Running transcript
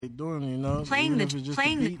Doing, you know, playing the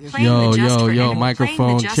yo,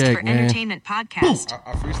 microphone check, man. Entertainment podcast.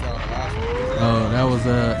 I freestyled the last one. Oh, that was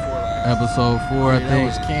episode 4, I think. That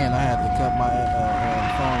was Ken. I had to cut my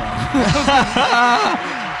phone out.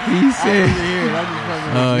 He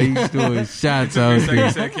said, he's doing shots out You there.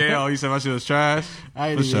 said KO. You said my shit was trash.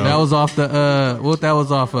 For sure. That was off the what that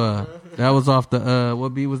was off the what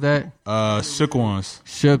beat was that? Shook Ones.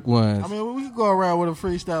 Shook Ones. I mean, we could go around with a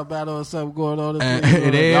freestyle battle or something going on.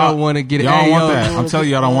 They don't want to get it. Y'all don't want that. I'm telling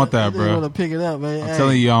you, y'all don't want that, bro. Want to pick it up, man. I'm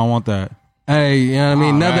telling you, y'all don't want that. Hey, you know what I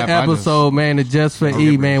mean? Another episode, man, of Just for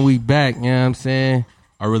E, man. We back, you know what I'm saying?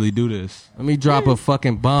 I really do this. Let me drop a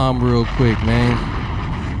fucking bomb real quick, man.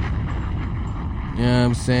 You know what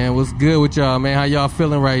I'm saying? What's good with y'all, man? How y'all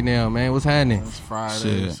feeling right now, man? What's happening? It's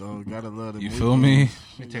Friday, Shit. so gotta love the You feel me?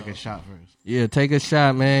 Let me take a shot first. Yeah, take a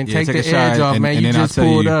shot, man. Yeah, take take the a shot, edge off, and- man. and You then I'll just tell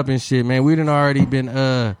pulled you- up and shit, man. We done already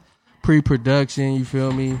been pre-production, you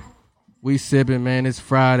feel me? We sipping, man. It's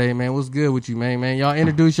Friday, man. What's good with you, man? Y'all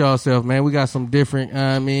introduce yourself, man. We got some different,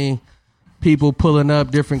 people pulling up,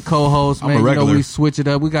 different co-hosts, man. I'm a You know, regular. we switch it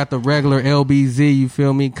up. We got the regular LBZ, you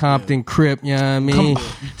feel me? Compton Crip, you know what I mean?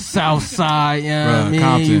 South Side, you know what I Bruh, mean?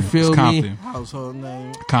 Compton. You feel It's me? Compton. Household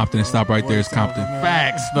name. Compton. Stop right there. It's Compton.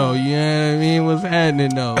 Facts, though, you know what I mean? What's happening,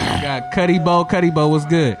 though? We got Cuddy Bo, what's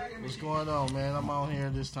good? What's going on, man? I'm out here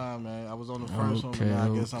this time, man. I was on the first one, but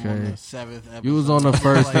now I guess I'm Okay. on the 7th episode. You was on the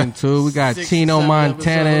first one, too. We got 6, Chino 7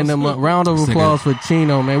 Montana in the episodes. round of applause for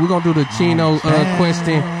Chino, man. We're going to do the Chino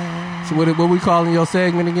question. So what we calling your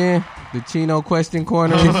segment again? The Chino question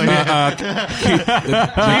corner?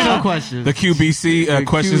 Chino question. The QBC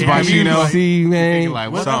questions by Chino. QBC, man.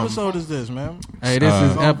 What Something. episode is this, man? Hey, this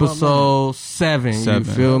is episode 7. You 7.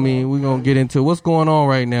 feel me? We're going to get into what's going on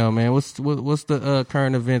right now, man. What's the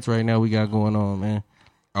current events right now we got going on, man?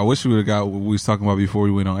 I wish we would have got what we was talking about before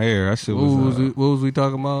we went on air. That shit was. What was we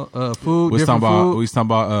talking about? Food, We was different talking about food? we was talking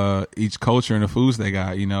about each culture and the foods they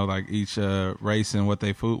got. You know, like each race and what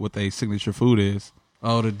they signature food is.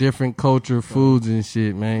 Oh, the different culture foods and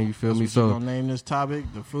shit, man. You feel me? So So, gonna name this topic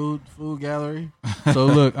the food gallery. so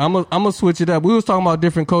look, I'm gonna switch it up. We was talking about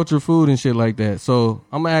different culture food and shit like that. So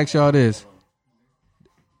I'm gonna ask y'all this: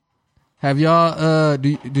 have y'all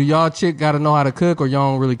do y'all chick got to know how to cook, or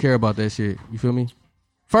y'all don't really care about that shit? You feel me?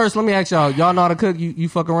 First, let me ask y'all: y'all know how to cook? You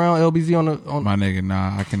fuck around LBZ on My nigga,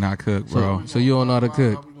 nah, I cannot cook, bro. so you don't know how to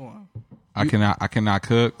cook. I cannot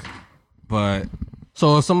cook, but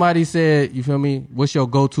So if somebody said, you feel me, what's your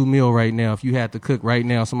go-to meal right now? If you had to cook right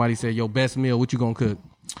now, somebody said your best meal, what you gonna cook?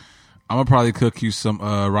 I'm gonna probably cook you some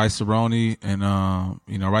rice-a-roni, and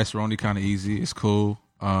rice-a-roni kind of easy. It's cool.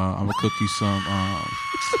 I'm gonna cook you some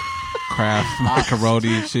Kraft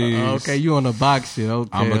macaroni and cheese. Okay, you on the box shit. Okay,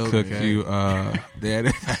 I'm gonna cook okay. you.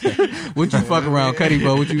 What you fuck around, Cuddy,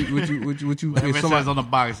 bro? What you? If somebody on the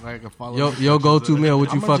box, I can follow. your go-to meal, what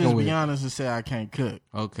you I'm fucking just with? be honest and say I can't cook.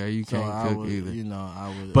 Okay, you So can't I cook would, either. you know, I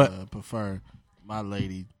would But- prefer my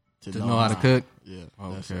lady to know how to cook? Yeah.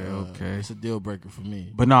 Okay. It's a deal breaker for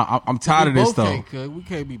me. But no, I'm tired of we this both though. can't cook. We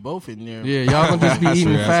can't be both in there. Yeah, y'all gonna just be That's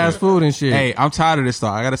eating right, that's fast right. food and shit. Hey, I'm tired of this though.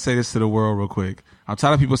 I gotta say this to the world real quick. I'm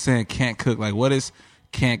tired of people saying can't cook. Like, what is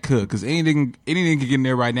can't cook? Because anything can get in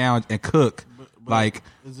there right now and cook. Like,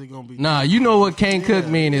 Is it gonna be? Nah, you know what can't cook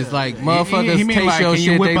mean is like motherfuckers he mean taste like, your can you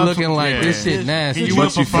shit, whip they up looking some- like yeah. this shit nasty. Can you But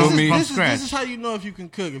whip you up feel from me? scratch? This is how you know if you can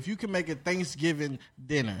cook. If you can make a Thanksgiving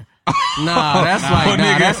dinner. Nah, that's like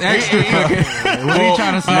nigga. that's extra cooking. What are you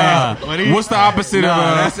trying to say? what's the opposite Nah,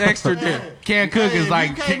 of that's extra dip. Can't cook is Hey, like,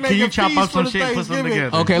 you can't can make you a chop feast up some for the shit, put some Thanksgiving.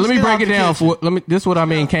 together? Okay, let me Stay break out it the down. kitchen. This is what I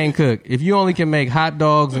mean. Can't cook. If you only can make hot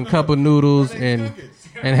dogs and cup of noodles and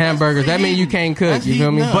hamburgers, that mean you can't cook. That's You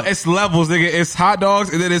feel me? heating up. But it's levels, nigga. It's hot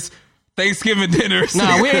dogs and then it's Thanksgiving dinners.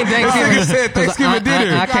 Nah, we ain't Thanksgiving. This nigga said 'Cause Thanksgiving dinner.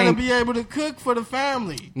 You I gotta can't. be able to cook for the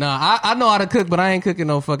family. Nah, I know how to cook, but I ain't cooking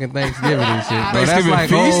no fucking Thanksgiving and shit. Bro. That's Thanksgiving like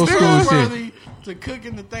feast, old nigga? school It's shit. worthy to cook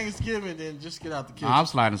in the Thanksgiving than just get out the kitchen. I'm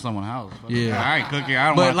sliding someone's house. Yeah. I ain't cooking. I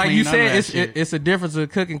don't But want to like clean you none of said, that shit. it's a difference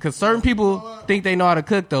of cooking because certain people think they know how to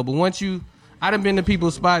cook though. But once I done been to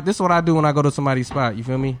people's spot. This is what I do when I go to somebody's spot. You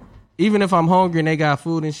feel me? Even if I'm hungry and they got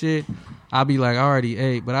food and shit, I'll be like, I already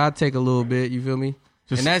ate, but I'll take a little bit. You feel me?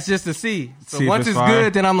 And that's just to see. So see if once it's it's fire.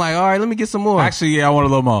 good, then I'm like, all right, let me get some more. Actually, yeah, I want a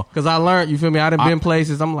little more. Cause I learned, you feel me? I done been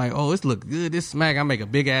places. I'm like, oh, this look good. This smack. I make a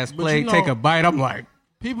big ass plate, you know- take a bite. I'm like,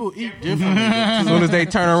 People eat differently. as soon as they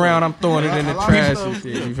turn around, I'm throwing it in the A lot of trash stuff, and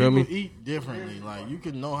shit. yeah, You feel me? people eat differently. Like you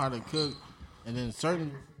can know how to cook, and then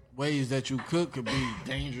certain ways that you cook could be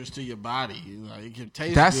dangerous to your body. Like it can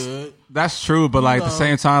taste good. That's true, but like at the know.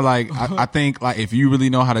 same time, like I think like if you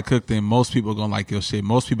really know how to cook, then most people gonna like your shit.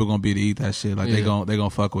 Most people gonna be to eat that shit. Like they Yeah. gonna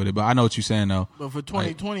fuck with it. But I know what you're saying though. But for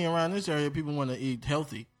 2020 around this area, people want to eat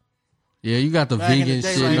healthy. Yeah, you got the Back in vegan the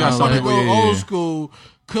day, shit. like, and I all want to that. go Yeah. old school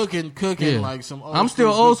cooking like some. I'm still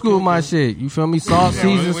old school with my shit. You feel me? Salt,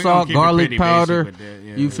 seasoned we gonna salt, keep it garlic pretty powder. basic with that,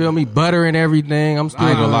 yeah. You feel me? Butter and everything. I'm still I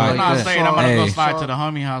ain't gonna doing lie. like I'm not that. saying I'm gonna go Hey. slide to the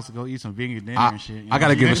homie house to go eat some vegan dinner and shit. I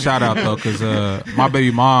gotta give a shout out though, cause my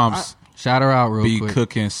baby moms Shout her out real be quick.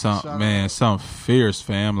 cooking some fierce,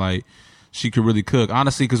 fam. Like she could really cook.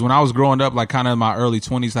 Honestly, cause when I was growing up, like kind of in my early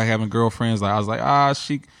 20s, like having girlfriends, like I was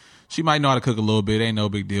like, she might know how to cook a little bit. Ain't no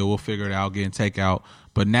big deal. We'll figure it out, getting takeout.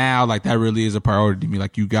 But now, like that really is a priority to me.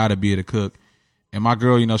 Like you gotta be able to cook. And my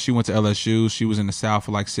girl, you know, she went to LSU. She was in the South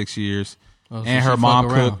for like 6 years. Oh, so and her she mom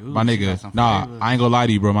fuck around. cooked. My Ooh, she got nigga, some nah, flavors. I ain't gonna lie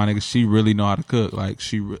to you, bro. My nigga, she really know how to cook. Like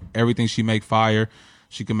everything she make fire.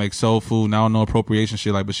 She can make soul food. Now I don't know appropriation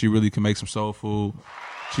shit, like, but she really can make some soul food.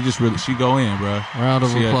 She go in, bro. Round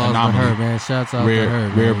of She a applause for anomaly. her, man. Shouts out Rare, to her,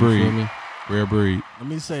 man. rare You feel breed. me? Rare breed. Let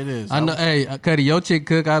me say this. I know. Hey, Cuddy, your chick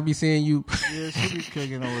cook. I'll be seeing you. Yeah, she be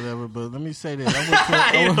cooking or whatever. But let me say this.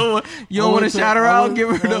 I went to, You don't want to shout her out? Give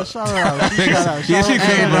her the. shout her out. Shout out. Yeah, she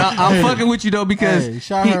Hey, cook, bro, I'm fucking with you though because Hey,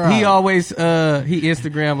 shout her he out. always he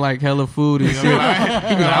Instagram like hella food and shit. He be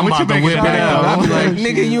like, I'm what about you to making whip it today, out. though? I'm like,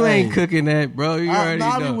 Shit, nigga, you ain't hey. cooking that, bro. You already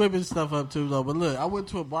I be know. whipping stuff up too, though. But look, I went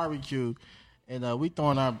to a barbecue and we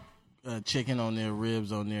throwing our chicken on there,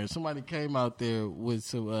 ribs on there. Somebody came out there with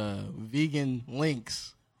some vegan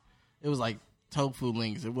links. It was like tofu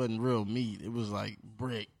links. It wasn't real meat. It was like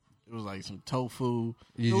brick. It was like some tofu.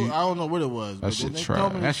 I don't know what it was. That but shit then they trash.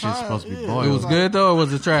 told me to That shit's try supposed to be it. boiled. It was good though, or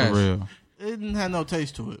was it trash? For real. It didn't have no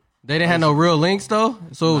taste to it. They didn't have no real links though,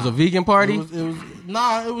 so it was a vegan party.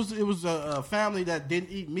 It was a family that didn't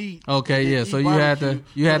eat meat. Okay, They yeah, didn't so eat you had barbecue,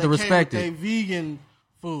 to- you had so to they respect came it. with they vegan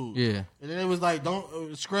food. Yeah. And then it was like,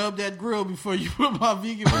 don't scrub that grill before you put my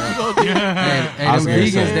vegan food on there. Hey, I was them gonna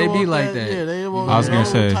vegans, say- they be want like that. Yeah, they want I was gonna no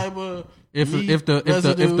say. type of If meat the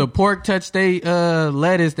residue. pork touch they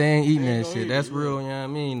lettuce, they ain't eating They that gonna shit. eat That's it, real, you know what I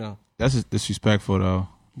mean? Though. That's just disrespectful though.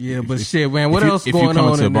 Yeah, but shit, man. What if you- else if you going come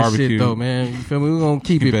on into a in this barbecue, shit, though, man? You feel me? We're gonna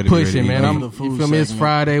keep you it better be ready pushing, to man. eat. I'm, The you food feel me? It's segment.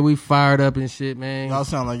 Friday. We fired up and shit, man. Y'all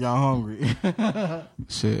sound like y'all hungry.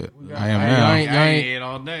 Shit, I am Hey, now. y'all ain't- I ain't ate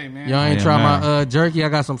all day, man. Y'all ain't Yeah, try man. my jerky. I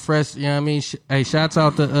got some fresh. You know what I mean? Hey, shouts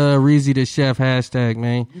out to Reezy the chef hashtag,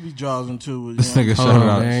 man. You be jaws too. This nigga Hold shout on,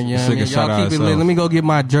 out. man. You know This what I mean? nigga shout Y'all out keep it lit. himself. Let me go get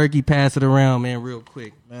my jerky. Pass it around, man, real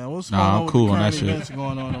quick. Man, what's Nah, going I'm on with cool the on current that shit. events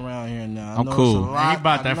going on around here now? I I'm know cool. It's a Man, lot, he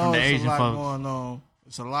bought that I know from the it's a Asian lot folks. going on.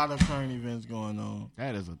 It's a lot of current events going on.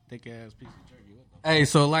 That is a thick ass piece of jerky. Hey,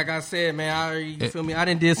 so like I said, man, you feel me? I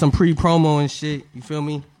done did some pre-promo and shit. You feel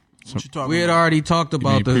me? What you talking We had about? already talked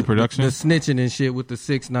about mean the pre-production? snitching and shit with the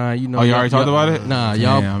 6ix9ine. You know, Oh, you already talked about it? Nah, Damn,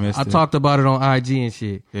 y'all. I missed I it. talked about it on IG and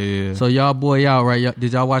shit. Yeah. So y'all boy out, right?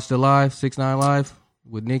 Did y'all watch the live 6ix9ine live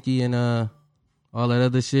with Nikki and all that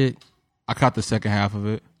other shit? I caught the second half of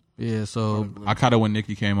it. Yeah. So I caught it when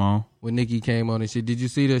Nikki came on. when Nikki came on and shit, did you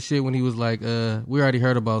see the shit when he was like, we already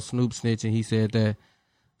heard about Snoop snitching. He said that.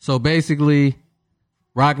 So basically,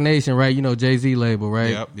 Roc Nation, right? You know, Jay-Z label,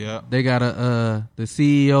 right? Yep. They got the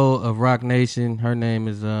CEO of Roc Nation. Her name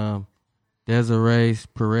is Desiree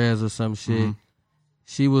Perez or some shit. Mm-hmm.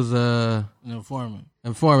 She was An informant.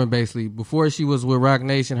 informant basically. Before she was with Roc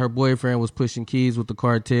Nation, her boyfriend was pushing keys with the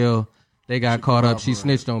cartel. They got caught up. She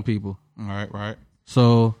snitched on people. All right.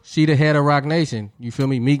 So she the head of Roc Nation. You feel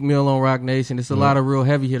me? Meek Mill on Roc Nation. It's a lot of real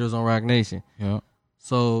heavy hitters on Roc Nation. Yep.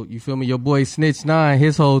 So you feel me? Your boy Snitch 9,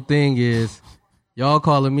 his whole thing is y'all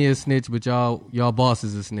calling me a snitch, but y'all boss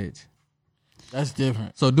is a snitch. That's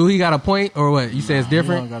different. So do he got a point or what? You say it's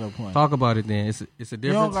different? He don't got a point. Talk about it then. It's a He don't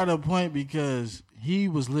difference. got a point because he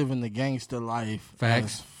was living the gangster life. Facts.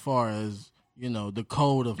 As far as, you know, the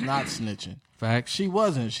code of not snitching. Facts. She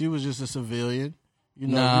wasn't. She was just a civilian. You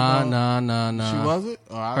know, Nah. She wasn't?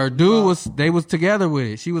 Her dude they was together with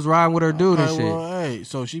it. She was riding with her dude and Okay, shit. well, hey,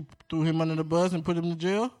 so she threw him under the bus and put him in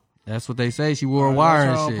jail? That's what they say. She wore a wire That's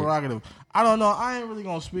her and own shit. prerogative. I don't know. I ain't really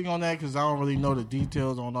gonna speak on that because I don't really know the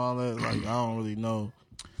details on all that. Like, I don't really know.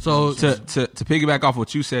 So To piggyback off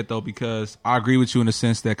what you said though, because I agree with you in the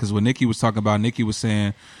sense that because when Nikki was talking about, Nikki was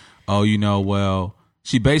saying, "Oh, you know, well."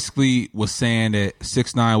 She basically was saying that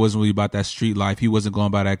 6ix9ine wasn't really about that street life. He wasn't going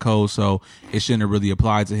by that code, so it shouldn't have really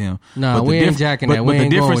applied to him. Nah, But the we ain't jacking that. We the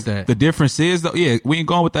ain't going difference, with that. The difference is though, yeah, we ain't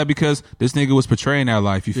going with that because this nigga was portraying that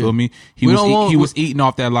life. You feel me? He We was don't want- he was eating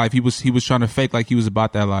off that life. He was trying to fake like he was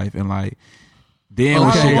about that life, and like then when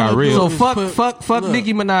Okay. shit got So real. So Just fuck look.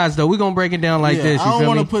 Nicki Minaj though. We gonna break it down like this. You I don't feel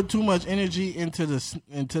want me? to put too much energy into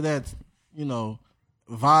that, you know,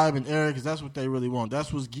 vibe and era because that's what they really want.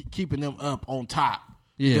 That's what's keeping them up on top.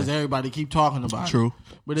 Yeah. Because everybody keep talking about it. True.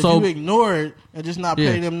 But if So- you ignore it and just not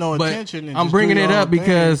pay them no But attention, and I'm just bringing do it your up own thing,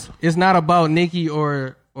 because it's not about Nikki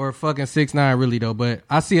or or fucking 6ix9ine really though, but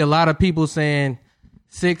I see a lot of people saying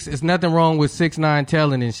it's nothing wrong with 6ix9ine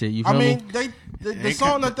telling and shit. You feel me? The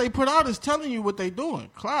song that they put out is telling you what they doing.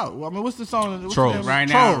 Cloud. I mean, what's the song? Trolls. Right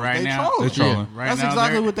now, They're trolling. Right That's now,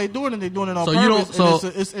 exactly what they're doing, and they're doing it on So purpose. you don't-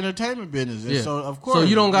 and it's entertainment business. And Yeah. so of course. So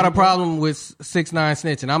you don't got a problem with 6ix9ine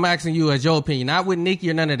snitching? I'm asking you as your opinion, not with Nikki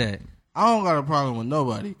or none of that. I don't got a problem with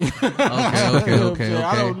nobody. Okay. You know what I'm saying? I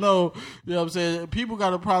okay. don't know. You know what I'm saying? People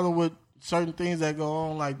got a problem with certain things that go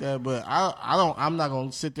on like that, but I'm not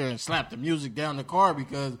gonna sit there and slap the music down the car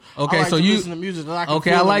because Okay, I like so to you listen to music that I can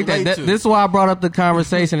okay? feel I and like that. relate to. This is why I brought up the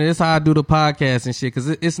conversation, and this is how I do the podcast and shit. Because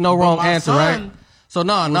it's no wrong my answer, right? son So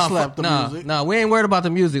no, slap the music. we ain't worried about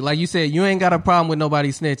the music. Like you said, you ain't got a problem with nobody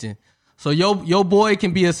snitching. So your boy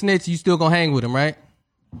can be a snitch. You still gonna hang with him, right?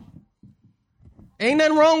 Ain't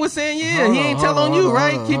nothing wrong with saying he ain't tell on you,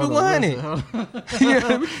 right? Keep it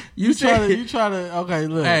 100. You try to okay,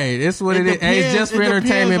 look. Hey, this is what it is. Hey, it's just for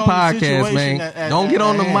entertainment podcast, man. Don't get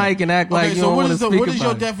on the mic and act like you don't want to speak about it. What is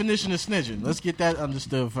your definition of snitching? Let's get that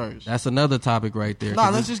understood first. That's another topic right there. Nah,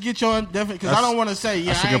 let's just get your definition because I don't want to say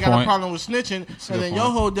that's a I ain't good got point. a problem with snitching, a and good then your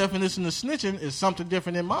point. whole definition of snitching is something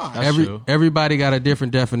different than mine. That's true. Everybody got a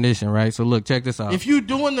different definition, right? So look, check this out. If you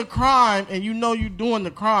doing the crime and you know you doing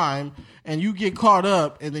the crime and you get caught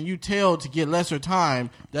up and then you tell to get lesser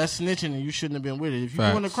time, that's snitching and you shouldn't have been with it. If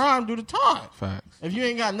you're doing the crime, do the time. Facts. If you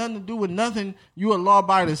ain't got nothing to do with nothing, you a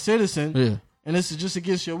law-abiding citizen. Yeah. And this is just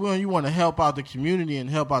against your will and you want to help out the community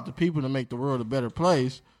and help out the people to make the world a better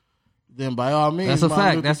place, then by all means, That's a Martin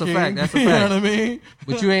fact. Luther That's a King, fact. That's a you know fact. what I mean?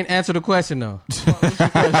 But you ain't answer the question though. What's the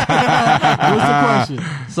question?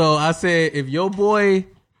 So I said, if your boy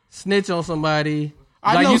snitch on somebody,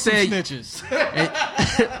 I like know you some said, snitches.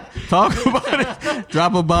 talk about it.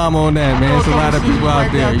 Drop a bomb on that, man. It's a lot of people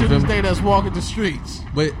out there. You to feel this me? day that's walking the streets.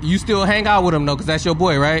 But you still hang out with him though, because that's your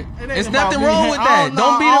boy, right? It ain't It's about nothing me. wrong with I that. don't,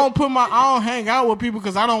 Don't be. I don't hang out with people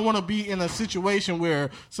because I don't want to be in a situation where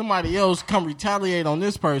somebody else come retaliate on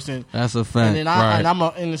this person. That's a fact. And then I'm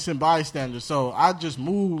an innocent bystander, so I just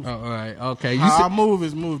move. All right. Okay. How I move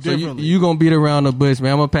is move So differently. you gonna beat around the bush,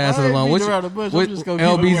 man. I'm gonna pass I it ain't along. beat around the bush. I'm just gonna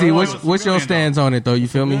keep it LBZ, around. what's your stance on it though? You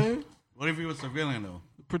feel me? Man, What if he was civilian though?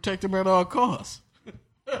 protect him at all costs.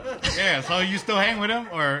 Yeah, so you still hang with him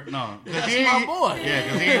or no? That's my boy. Yeah,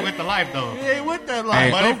 because he ain't with the life though. He ain't with that life.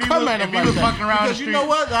 But Don't if he come was- at him if he like was that. fucking around Because the you know street-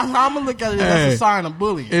 what? I'm gonna look at it as a sign of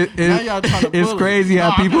bullying. Now y'all trying to It's bully. crazy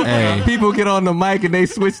how people Hey. people get on the mic and they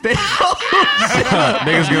switch their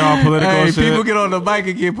Niggas get all political Hey, and shit. people get on the mic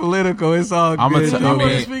and get political. It's all I'ma good. tell- If you I want to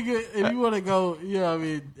mean- speak it, if you want to go, I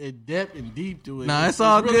mean, in depth and deep to it. Nah, it's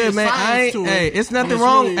all really good, a man. science to it, Hey, it's and nothing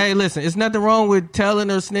wrong. really Hey, listen, it's nothing wrong with telling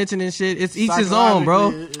or snitching and shit. It's each his own, bro.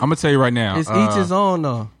 psychologically, I'm gonna tell you right now. It's each his own,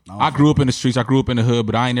 though. I grew up in the streets. I grew up in the hood,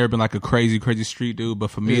 but I ain't never been like a crazy street dude.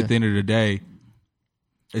 But for me, Yeah. at the end of the day,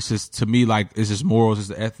 it's just to me like it's just morals, it's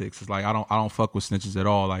the ethics. It's like I don't fuck with snitches at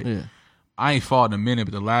all. Like Yeah. I ain't fought in a minute,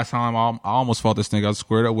 but the last time I almost fought this nigga. I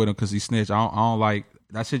squared up with him because he snitched. I don't like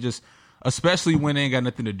that shit. Just especially when it ain't got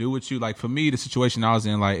nothing to do with you. Like for me, the situation I was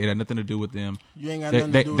in, like it had nothing to do with them. You ain't got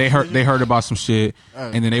nothing to do with They heard about some shit,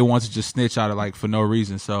 Right. and then they wanted to just snitch out of like for no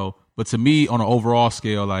reason. So, but to me, on an overall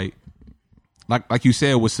scale, like you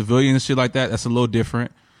said, with civilians and shit like that, that's a little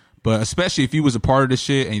different. But especially if you was a part of the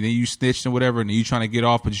shit and then you snitched and whatever, and then you trying to get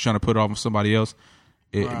off, but you trying to put it off on somebody else,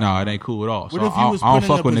 it ain't cool at all. So What if you was I don't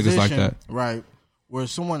put fuck in with a niggas like position, that. right, where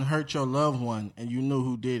someone hurt your loved one and you knew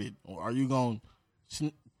who did it? Or are you gonna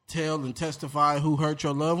tell and testify who hurt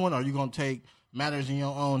your loved one? Or are you gonna take matters in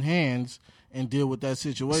your own hands and deal with that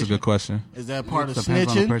situation? That's a good question. Is that part of Depends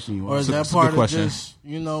on the snitching, person you are. or is That's that a good part of question. just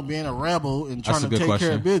being a rebel and trying That's a to good take care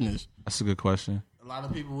question. of business? That's a good question. A lot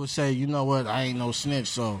of people would say, you know what, I ain't no snitch,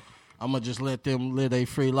 so I'm gonna just let them live their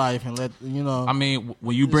free life and let I mean,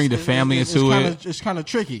 when you bring the family into it, it's kind of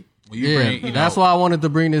tricky. when you bring, That's why I wanted to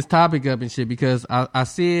bring this topic up and shit, because I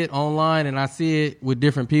see it online and I see it with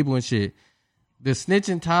different people and shit. The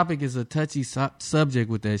snitching topic is a touchy subject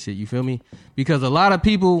with that shit. You feel me? Because a lot of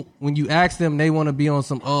people, when you ask them, they want to be on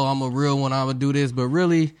some, oh, I'm a real one, I'm gonna do this, but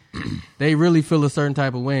really, they really feel a certain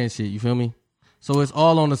type of way and shit. You feel me? So it's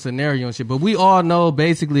all on the scenario and shit. But we all know,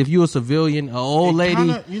 basically, if you a civilian, an old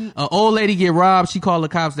lady get robbed, she call the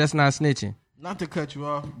cops. That's not snitching. Not to cut you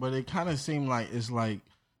off, but it kind of seemed like it's like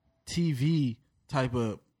TV type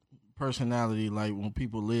of personality. Like when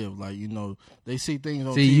people live, like they see things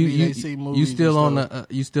on TV, they see movies. You still and on stuff.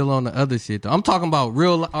 the you still on the other shit though. I'm talking about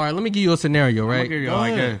real. All right, let me give you a scenario. I'm gonna Right? give you Go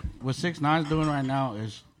like ahead. what 6ix9ine's doing right now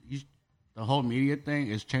is the whole media thing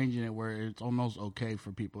is changing it where it's almost okay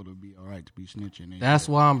for people to be all right to be snitching. And That's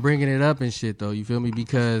why I'm bringing it up and shit though. You feel me?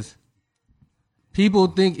 Because people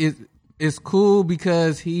think it's cool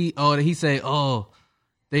because he say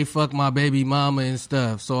they fuck my baby mama and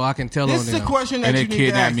stuff, so I can tell This on is them. a question that And you they need to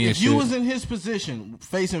kidnap ask. me and If you shit. was in his position,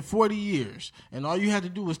 facing 40 years, and all you had to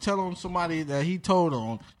do was tell on somebody that he told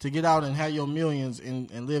on to get out and have your millions and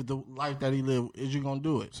live the life that he lived, is you gonna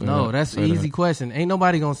do it? No, that's an easy question. Ain't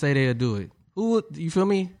nobody gonna say they'll do it. Who would? You feel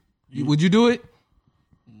me? Would you do it?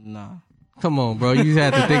 Nah. Come on, bro. You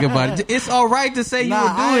have to think about it. It's all right to say you Nah,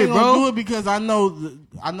 would I do ain't it, gonna bro. do it because I know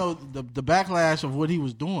the backlash of what he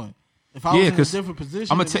was doing. If I was in a different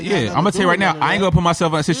position, I'm gonna tell you right now, I ain't gonna put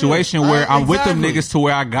myself in a situation Yeah, where I'm with them exactly. niggas to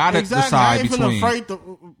where I gotta I decide ain't between.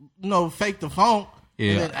 finna fake the funk.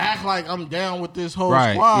 Yeah. And then act like I'm down with this whole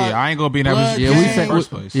Right. squad. Yeah, I ain't gonna be in that Blood position Yeah, we gang. in say the first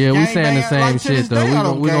place. yeah, we Gang saying the bang, same like, to shit this though. day,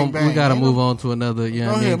 I We don't gang bang. gotta Ain't move no- on to another. You know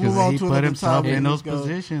Go what I mean? ahead, move 'Cause on He to put another himself topic. in those Let's go.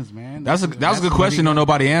 positions, man. That was a good what question. he No, did.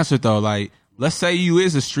 nobody answered though. Like, let's say you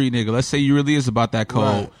is a street nigga. Let's say you really is about that code,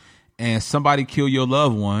 Right. and somebody kill your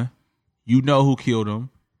loved one. You know who killed him.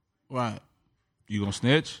 Right. You gonna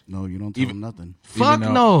snitch? No, you don't tell him nothing. Fuck Even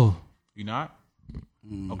though- no, You not?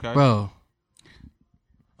 Okay, bro.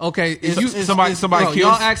 Okay, if you somebody bro, kills.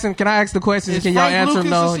 y'all asking, can I ask the question? Is Can y'all Frank answer Lucas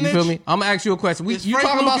no? a You feel snitch? me? I'm gonna ask you a question. Is You Frank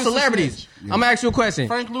talking about Lucas a celebrities? snitch? I'm gonna ask you a question, Is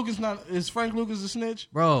Frank Lucas a snitch?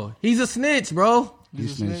 bro. He's a snitch, bro.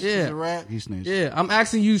 He's a snitched. snitch. He's Yeah. a rat. He snitched. Yeah, I'm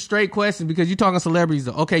asking you straight questions because you talking celebrities.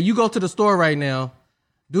 Though. Okay, you go to the store right now.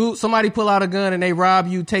 Dude, somebody pull out a gun and they rob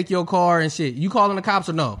you, take your car and shit. You calling the cops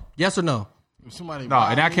or no? Yes or no? If somebody No,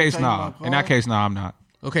 robbed in that me, case, take my no. car, In that case, no, I'm not.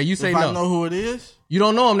 Okay, you say if I no. know who it is, You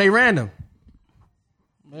don't know them. They random.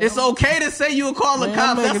 It's okay to say you will call the Man,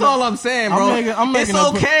 cops. That's all I'm saying, bro. It's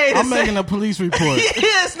okay to I'm say. making a police report.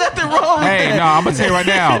 Yeah, it's nothing wrong with Hey, that. no, I'm gonna tell you right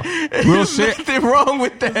now, real shit. Nothing wrong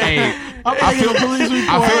with that. Hey, I'm I making feel a police report.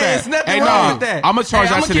 I feel Hey, that. it's nothing Hey, wrong no, with that. I'm gonna charge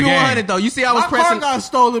Hey, that to the keep it game. 100 though. You see, I was My car pressing. got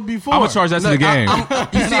stolen before. I'm gonna charge that to the game.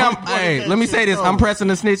 You see, let me say this. I'm pressing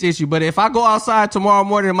the snitch issue, but if I go outside tomorrow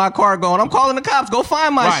morning and my car gone, I'm calling the cops. Go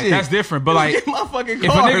find my Right, shit. that's different. But like, Get my fucking if a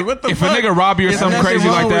car. nigga, What the if fuck? a nigga rob you or There's something nothing crazy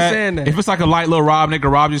wrong like with saying that, if it's like a light little rob, nigga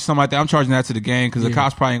robbed you or something like that, I'm charging that to the game because the Yeah.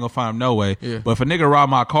 cops probably ain't gonna find him no way. Yeah. But if a nigga rob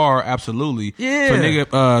my car, absolutely. Yeah. If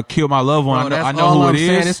a nigga kill my loved one, Bro, I that's know all who I'm it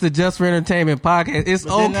saying. is. It's the Just for Entertainment podcast. It's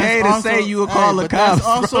But then okay that's to also- say you will call the but cops. That's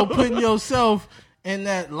also bro. putting yourself in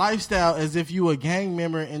that lifestyle as if you a gang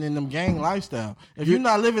member and in them gang lifestyle. If you're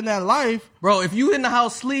not living that life, Bro, if you in the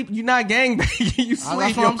house sleep, you not gangbanging. You sleep,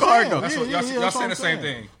 that's your what I'm car saying. go. That's what- y'all that's saying what the I'm same saying.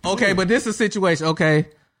 thing. Okay, but this is a situation. Okay,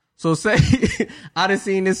 so say I done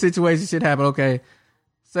seen this situation shit happen. Okay,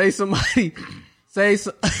 say somebody,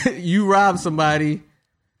 you rob somebody.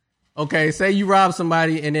 Okay, say you rob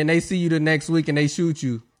somebody and then they see you the next week and they shoot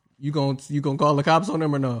you. You gonna call the cops on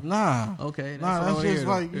them or no? nah. Okay, that's Nah, what I that's wanna just hear,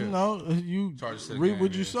 like, though. you Yeah. know, you Charge it to the reap game,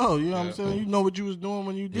 what you yeah. sow. You know what I'm Yeah. saying? You know what you was doing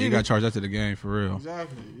when you did You it. gotta charge that to the game for real.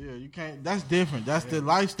 Exactly. Yeah, you can't. That's different. That's the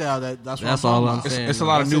lifestyle. That's what That's I'm all talking I'm about. saying. It's a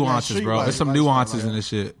lot of That's in that nuances, street bro. life, There's some lifestyle, nuances like in that. this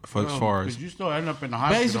shit for as far as. Because you still end up in the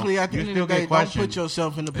hospital. Basically, at the You end still of the day, get don't questioned. put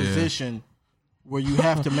yourself in the position where you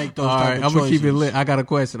have to make those All type right, of I'm gonna keep it choices. lit. I got a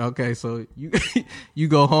question. Okay, so you you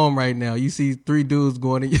go home right now. You see 3 dudes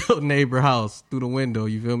going to your neighbor house through the window.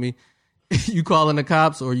 You feel me? You calling the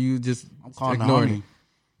cops or you just I'm calling the ignoring homie. it?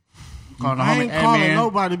 I'm calling the I homie. ain't Hey, calling man.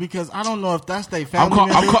 nobody because I don't know if that's their I'm, family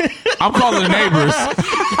member. I'm calling the neighbors.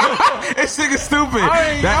 This nigga stupid.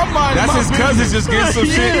 I'm minding That's my his cousin business. just getting some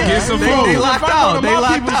shit, Yeah. getting some They food. locked If I go out. to They my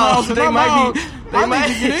locked people's house out. and They I'm might out, be. I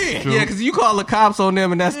need to get in. Yeah, because you call the cops on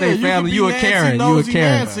them and that's Yeah, their you family. could You be a Nancy, Karen. You a nosy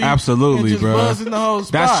Karen. Nancy, Absolutely, and just bro. buzz in the whole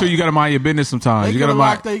spot. That's true. You gotta mind your business sometimes. They You gotta coulda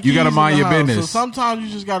locked mind. their You gotta keys mind in your the house. business. So sometimes you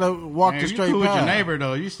just gotta walk Man, the if you straight cool with your path. neighbor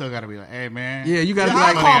though, you still gotta be like, hey man. Yeah, you gotta Yeah, be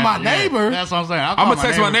I like, call my neighbor. That's what I'm saying. I'm gonna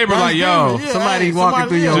text my neighbor That's like, yo. different. somebody walking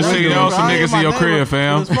through your Just so you window. know, some I ain't niggas in my your crib, neighbor.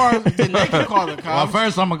 fam. But as far as then they can call the cops. Well,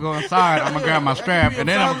 first I'm gonna go inside. I'm gonna grab my strap, and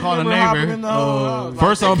then I'm gonna call the neighbor.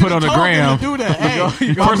 First I'm gonna put on the gram. Do that.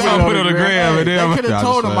 Hey, First I'm gonna put on the gram, and then they I'm could have Nah,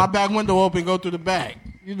 told just them my like- back window open, go through the back.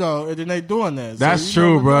 You know, and then they doing that. So That's you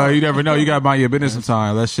true, never bro. know. You never know. You gotta mind your business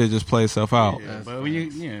sometimes. That shit just play itself out. But when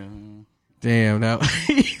you, Damn, that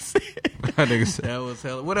That nigga said. that was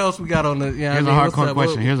hell. What else we got on the? Yeah, here's a hardcore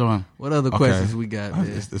question. Here's one. What other questions we got? Man?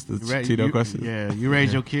 It's the You ra- Tito you- question. Yeah, you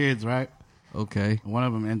raise your kids, right? Okay. And one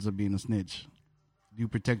of them ends up being a snitch. Do you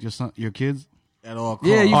protect your kids? At all costs.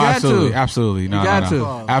 Yeah, you Oh, got absolutely, to. absolutely. No, got no.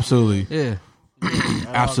 to. Absolutely. Yeah. At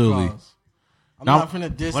all Absolutely. costs. I'm Now- not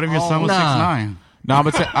finna disown. What if your son was Nah. 6'9"? No, I'm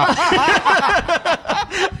gonna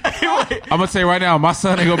I'm gonna tell you right now, my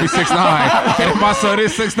son ain't gonna be 6'9". And if my son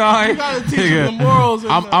is 6'9", You gotta teach him the morals.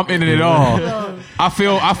 And I'm ending it all. I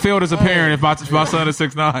failed as a parent if my son is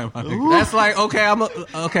 6'9". my nigga. That's like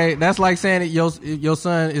okay. That's like saying that your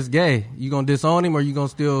son is gay. You gonna disown him or you gonna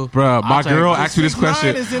still? Bruh, my I'll take girl it. asks me this 6'9"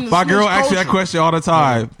 question. is in the My girl snitch asks me that culture. question all the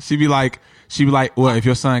time. She be like, She be like, "Well, if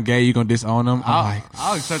your son gay, you gonna disown him?" I'm like,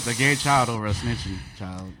 I'll accept a gay child over a snitching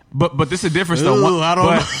child. but this is a difference though. Ooh, I don't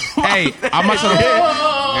know. Hey, I'm not trying to.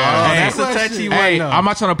 That's a touchy one. Hey, though. I'm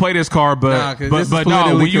not trying to play this card, Nah, 'cause this is but no,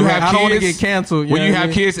 politically when you correct. have I don't wanna kids, get canceled, you when know you what I have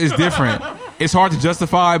mean? kids, it's different. It's hard to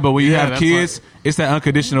justify, but when you have that's kids, it's that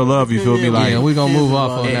unconditional love. You feel me? Yeah, Like, Yeah, we're gonna Kids move is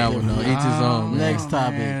off about on that different. one though. Each his own. Man. Next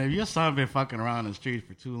topic. Man, if your son been fucking around in the streets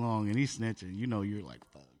for too long and he's snitching, you know you're like,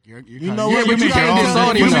 fuck. You're You know kinda- what? but you make can't your own disown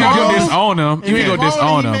him. you You ain't know. gonna disown him. You ain't If gonna he disown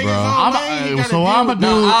wrong, he him, make his bro. own lane, you gotta so deal I'm with a that.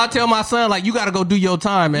 dude. No, I'll tell my son like you got to go do your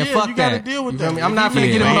time, man. Yeah, Fuck you gotta that. deal with You feel that. me? I'm not If finna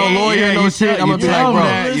you get him no ain't- lawyer, no shit. I'm gonna be like, tell him bro.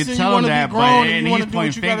 that. You Listen, tell you wanna him that, be but grown and and you want he's to do what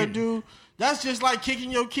you pointing gotta fingers. do. That's just like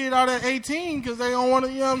kicking your kid out at 18 because they don't want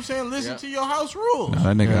to, you know what I'm saying, listen to your house rules.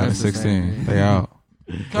 That nigga out at that's the 16. They out.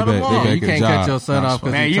 Cut They them bet- off. they bet You get can't a cut job. your son Nah, off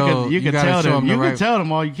because Man, he you told. can gotta tell show them. him the You can right. tell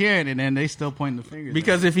them all you can, and then they still pointing the fingers.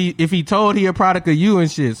 Because if he told he a product of you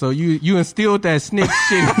and shit, so you instilled that snitch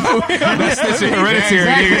shit. That's snitching hereditary,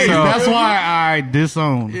 exactly. nigga. So That's why I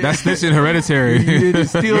disown. that's snitching hereditary. You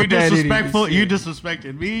instilled You're that in him. disrespectful. You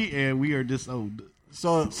disrespected me, and we are disowned.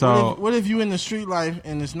 So what if you in the street life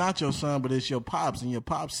and it's not your son, but it's your pops and your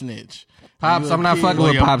pops snitch? Pops, You a I'm not kid- fucking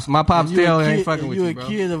with your- pops. My pops you a still kid- ain't fucking with you you, a bro.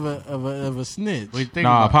 kid of a snitch. What do you think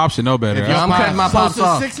Nah, about? Pop should know better. If your I'm pops- cutting my So pops does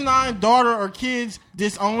off. 6ix9ine daughter or kids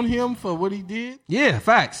disown him for what he did Yeah,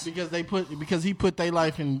 facts. because he put their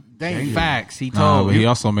life in danger. Facts. He Nah, told but you. he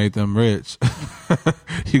also made them rich.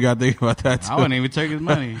 You got to think about that too. I wouldn't even take his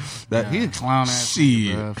money. That- He's a clown ass. Shit.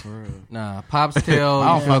 nigga, bro, for real. Nah, pops tell. I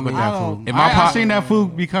don't you feel fuck me? with that fool. If my I pop- seen that fool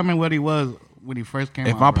becoming what he was when he first came out.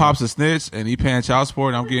 If my bro. pop's a snitch and he paying child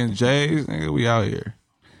support and I'm getting J's, nigga, we out here.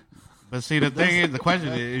 But see, the thing is, the question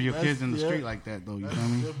is, if your That's- kid's in the yeah. street like that, though, you feel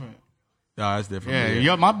me? Different. Nah, it's different.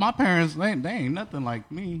 Yeah, my parents, they ain't nothing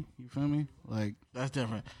like me. You feel me? Like, That's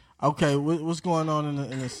different. Okay, what's going on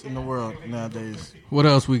in the world nowadays? What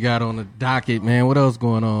else we got on the docket, man? What else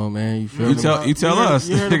going on, man? You feel You me? tell You heard- us,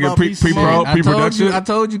 you heard nigga. about B. Simone? Pre-production. I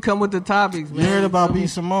told you come with the topics, man. You heard about B.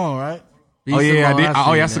 Simone, right? B. Oh yeah, I Simone, did. Oh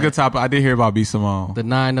seen yeah, that's a that. good topic. I did hear about B. Simone. The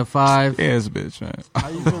 9 to 5. Yeah, it's a bitch, man. How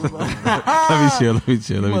you feel about Let me chill. Let me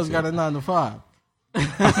chill. You Let me must got chill. a 9 to 5.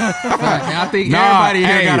 I think Nah, everybody here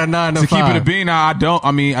hey, got a 9 to to 5. keep it a bean. Nah, I don't.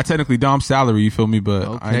 I mean, I technically don't. I'm salary. You feel me? But I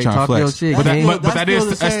Okay, ain't trying to talk your flex. shit, But King. that, but that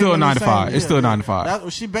is that's still a 9 to 5. It's still a 9 to 5.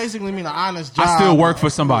 That, she basically mean an honest job. I still work for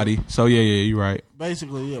somebody. So yeah, you're right.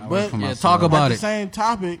 Basically, yeah. But Yeah, talk about at the it. same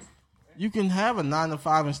topic, you can have a 9 to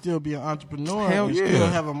 5 and still be an entrepreneur Hell and yeah. still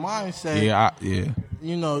have a mindset. Yeah.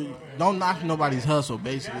 You know, don't knock nobody's hustle.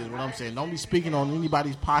 Basically, is what I'm saying. Don't be speaking on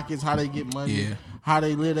anybody's pockets, how they get money, Yeah. how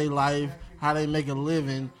they live their life, how they make a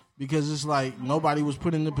living. Because it's like nobody was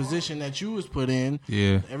put in the position that you was put in.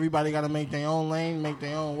 Yeah. Everybody got to make their own lane, make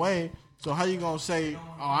their own way. So how you gonna say,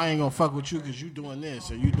 "Oh, I ain't gonna fuck with you because you doing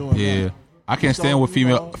this or you doing Yeah. that"? I can't So, stand with you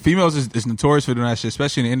female. know- Females is notorious for doing that shit,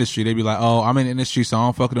 especially in the industry. They be like, "Oh, I'm in the industry, so I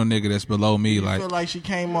don't fuck with no nigga that's below me." You Like, feel like she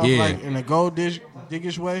came off Yeah. like in a gold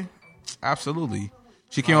diggish way. absolutely.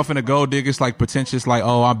 She came off in a gold digger, like pretentious, like,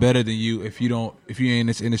 "Oh, I'm better than you if you ain't in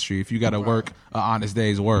this industry. If you got to work an honest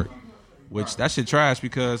day's work," which that shit trash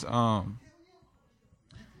because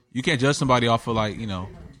you can't judge somebody off of like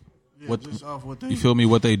what Just off what they you feel me,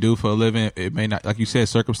 what they do for a living. It may not, like you said,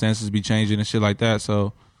 circumstances be changing and shit like that.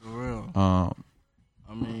 So, for real. um,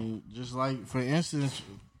 I mean, just like for instance,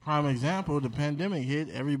 prime example, the pandemic hit,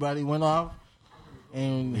 everybody went off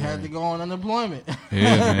and had to go on unemployment.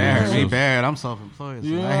 yeah, that man, hurt me bad. I'm self-employed, so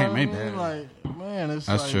You know that hit what me I mean? bad. Like, man, it's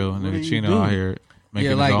that's like, true. what do Nigga you Chino do? out here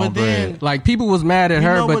making like, his own but then- bread. Like people was mad at You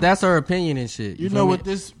her, know but what- that's her opinion and shit. You feel know me? what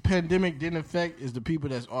this pandemic didn't affect is the people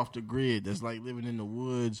that's off the grid, that's like living in the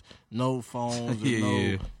woods, no phones, or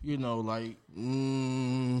Yeah. like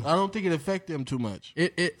I don't think it affect them too much.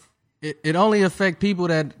 It only affect people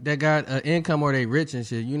that got an income or they rich and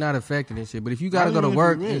shit. You're not affected and shit. But if you gotta Not go to even if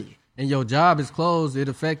work you rich. and your job is closed, it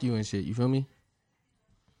affect you and shit. You feel me?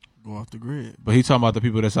 Go off the grid. But he talking about the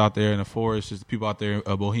people that's out there in the forest, just the people out there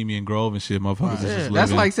in Bohemian Grove and shit, motherfuckers that's Yeah, just that's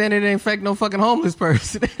living. like saying it didn't affect no fucking homeless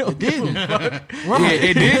person. It didn't. Yeah,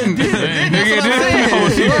 it didn't. Nigga, it didn't.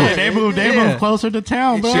 Homeless people. Yeah. They moved closer to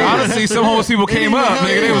town, bro. Shit, honestly, some homeless people came up,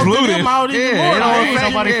 nigga. They was looting. Them out even Yeah, more. it don't Like, Ain't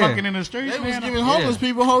affect- nobody yeah. fucking in the streets, they was man. giving homeless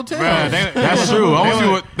people hotels. Bruh, That's true. Homeless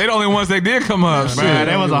people, they the only ones that did come up. Bruh, Shit.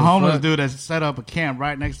 there was give a a homeless fuck. dude that set up a camp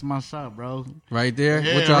right next to my shop, bro. Right there.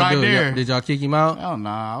 Yeah, what y'all right do? there. Y'all- Did y'all kick him out? Hell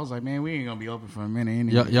nah. I was like, man, we ain't gonna be open for a minute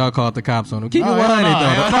anyway. Y'all called the cops on him. Keep it Oh, 100 hell no, though.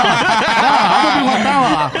 hell no.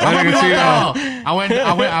 I'm gonna be That nigga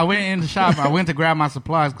Chino. I went in the shop. I went to grab my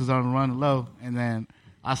supplies because I was running low, and then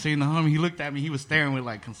I seen the homie. He looked at me. He was staring with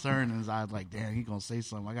like concern in his eyes. Like, damn, he gonna say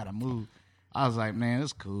something. I gotta move. I was like, man,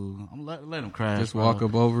 it's cool. I'm let him crash. Just bro. walk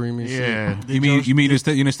up over him and shit. Yeah. You mean you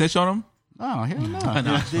didn't snitch on him? Oh, hell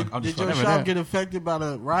no. Did your shop get affected by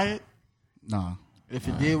the riot? No. If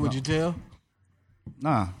it did, would you tell?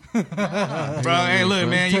 Nah. Bro, hey, look,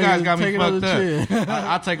 man, you guys got me fucked up.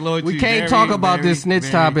 I take loyalty. We can't talk about this snitch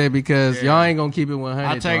topic because y'all ain't gonna keep it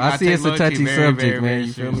 100. I see it's a touchy subject, man.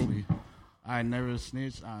 You feel me? I never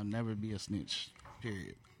snitch. I'll never be a snitch.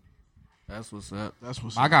 Period. That's what's up.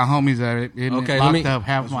 I got homies that locked up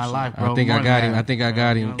half my life, bro. I think I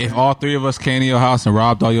got him. If all three of us came to your house and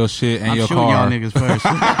robbed all your shit and your car, y'all niggas first.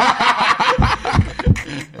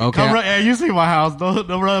 Okay. Hey, you see my house? Don't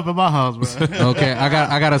run up in my house, bro. Okay, I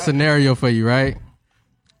got a scenario for you, right?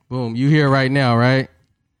 Boom, you here right now, right?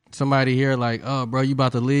 Somebody here like, oh, bro, you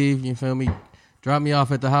about to leave? You feel me? Drop me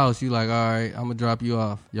off at the house. You like, all right, I'm gonna drop you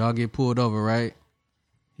off. Y'all get pulled over, right?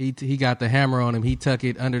 He got the hammer on him. He tuck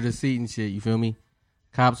it under the seat and shit. You feel me?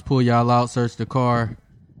 Cops pull y'all out, search the car.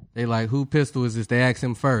 They like, who pistol is this? They ask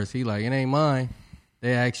him first. He like, it ain't mine.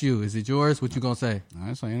 They ask you, is it yours? What you gonna say?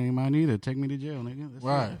 I say it ain't mine either. Take me to jail, nigga. That's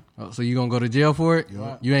Right. Oh, so you gonna go to jail for it?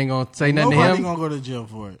 Yeah. You ain't gonna say nothing to Nobody him? gonna go to jail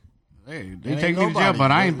for it. Hey, they take me to jail,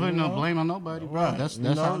 but I ain't putting no blame on nobody. Bro. Right. That's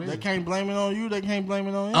how it is. They can't blame it on you. They can't blame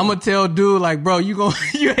it on him. I'm gonna tell dude like, bro, you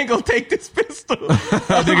ain't gonna take this pistol.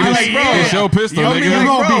 it's your pistol, I'm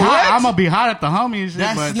nigga. gonna be hot at the homie and shit.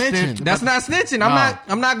 That's but snitching. That's not snitching.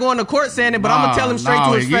 I'm not going to court saying it, but I'm gonna tell him straight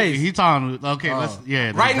to his face. He talking. Okay, let's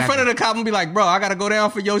Right in front of the cop and be like, bro, I gotta go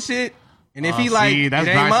down for your shit. And if he like, it that's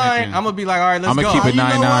ain't mine, snitching. I'm gonna be like, all right, let's go. I'm gonna keep it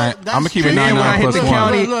 99. I'm gonna keep it 99 plus the 1.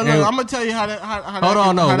 county- Look, and- I'm gonna tell you how that. Hold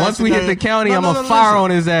on, no. Once we hit the county, I'm gonna fire on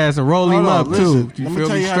his ass and roll him up too. You feel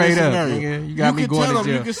me? Straight up, nigga. You got me going to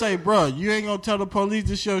jail. You can say, bro, you ain't gonna tell the police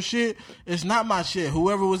this your shit. It's not my shit.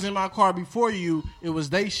 Whoever was in my car before you, it was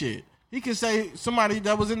they shit. He can say somebody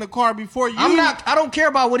that was in the car before you. I don't care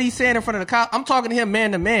about what he's saying in front of the cop. I'm talking to him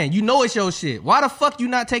man to man. You know it's your shit. Why the fuck you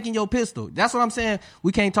not taking your pistol? That's what I'm saying.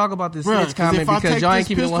 We can't talk about this snitch comment because y'all ain't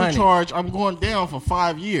keeping it 100. Charge, I'm going down for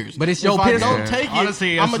 5 years. But it's your if pistol. I don't take it,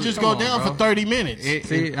 Honestly, I'm gonna just go down for 30 minutes.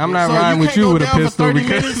 See, I'm not So riding you with can't you go with a down for pistol 30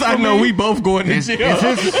 because minutes I for know me? we both going to jail.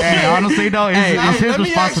 Hey, honestly though, it's his let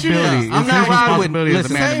me ask you responsibility. this. I'm not riding with. Responsibility as a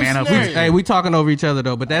Listen, man to man up. scenario. hey, we talking over each other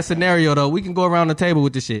though. But that scenario though, we can go around the table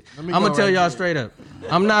with the shit. I'm me gonna go tell right y'all there. straight up.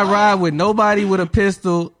 I'm not riding with nobody with a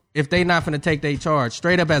pistol if they not finna take their charge.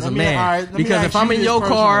 Straight up as a man. let me Because ask if I'm you in this your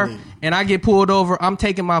car personally. and I get pulled over, I'm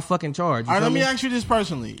taking my fucking charge. All right, let me ask you this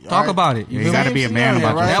personally. Talk about it. You gotta be a man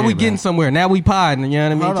about right? that. Now we getting somewhere. Now we podding. You know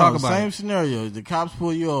what I mean? Hold Talk on, about same it. scenario. The cops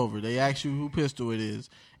pull you over. They ask you who pistol it is.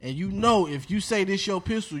 And you know if you say this your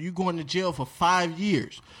pistol, you going to jail for 5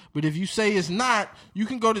 years. But if you say it's not, you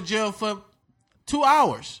can go to jail for 2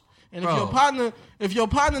 hours. And Bro. if your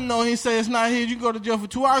partner know he say it's not his, you go to jail for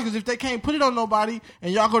 2 hours. Because if they can't put it on nobody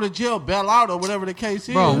and y'all go to jail, bail out or whatever the case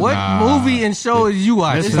is. Bro, what movie and show is you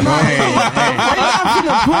watching? Listen, It's not. Hey,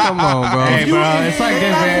 Come on, bro. Hey, bro, it's like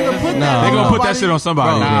this, man. No. They gonna put that shit on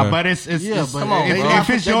somebody. Nah, bro. but it's Yeah, but come on, they bro. not-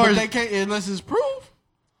 if it's they- yours. they can't unless it's proof.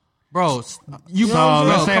 Bro, you So bro,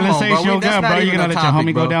 let's say come on, it's your That's gun, not bro. You even gonna a let your topic,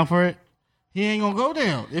 homie bro. go down for it? He ain't gonna go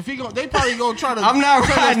down. If he go, they probably gonna try to. I'm not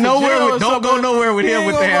send us riding to jail nowhere or with. Don't go something. nowhere with He him ain't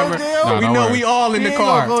with the gonna hammer. go down. We don't know worry. we all in He the ain't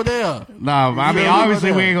car. gonna go down. Nah, I mean, Yeah,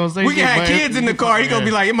 obviously we we ain't gonna say We can shit, have but kids in the car. He gonna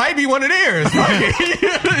be like, it might be one of theirs.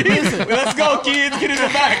 Let's go, kids. Get in the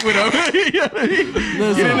back with them.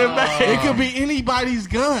 Get in the back. It could be anybody's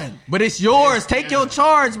gun. But it's yours. Take your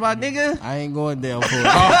charge, my nigga. I ain't going down for it.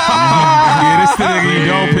 Yeah, this nigga you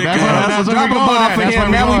don't pick That's up. what Drop a we going bomb at. for That's him.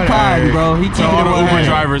 where Now we going at. potting, bro. He To keeping all it the Uber 100.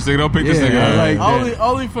 drivers, nigga, don't pick this Yeah, nigga up. like that.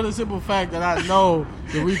 Only for the simple fact that I know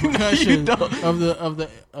the repercussions of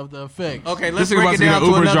the effect. Okay, let's This nigga break about it to get down an to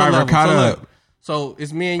Uber another driver level. caught So up. look, so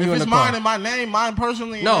it's me and If you in it's the mine car. and my name, mine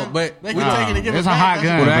personally, No, man, but they can Nah, take it and give it's it a back. hot That's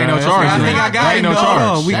gun, what- Well, that ain't no bro. charge. I think I got That ain't it. no No,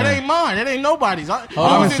 charge. we- That ain't mine. That ain't nobody's. I was in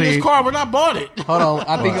Obviously- this car when I bought it. Hold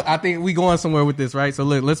on, I think we going somewhere with this, right? So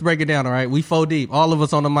look, let's break it down. All right, we 4 deep, all of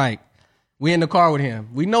us on the mic. We in the car with him.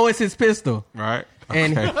 We know it's his pistol. Right.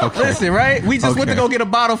 And Okay. listen, right? We just went to Okay. go get a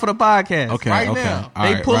bottle for the podcast. Okay. Right okay. now. All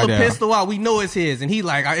They right, pull right a there. pistol out. We know it's his, and he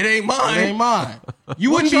like, it ain't mine. It ain't mine.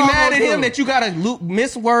 You What wouldn't be y'all mad at gonna him do? that you gotta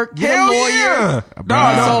miss work, get Hell a lawyer. yeah. Bro,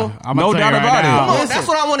 So, I'ma no tell you doubt right about it. now. Come on, Listen. that's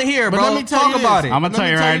what I want to hear, But bro. let me tell Talk you this. about it. I'm gonna Let tell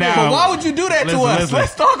me you tell right you this. now. But why would you do that to Listen, us? listen.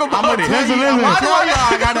 Let's talk about it. Listen, I'm listen. gonna tell y'all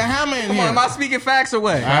I got a hammer in Come here. on, am I speaking facts or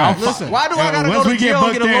what? Listen. Why do I gotta go Once to we get jail and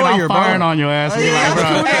booked get a in, lawyer, I'm bro? firing on your ass. Be Yeah, like, bro.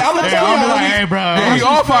 that's cool. Hey, I'm gonna Yeah, tell I'm you, like, hey, bro. We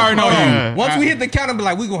all firing on you. Yeah. Once we hit the counter, be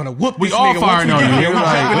like, we gonna whoop We this all nigga. firing Once we on get you. here, We're like,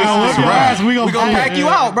 like, this Well, is what's your right. ass? We gonna pack you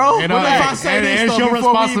out, bro. You know, What if I hey, say and this it's though your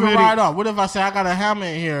before we even responsibility. ride off? What if I say I got a hammer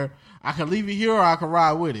in here? I can leave it here or I can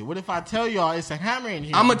ride with it. What if I tell y'all it's a hammer in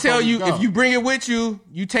here? I'm gonna tell you, go? if you bring it with you,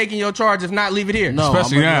 you taking your charge. If not, leave it here. No,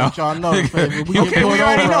 Especially I'm now. gonna let y'all know. If we get Okay, pulled we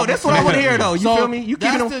already over, know. That's what I want to hear, though. You feel me? You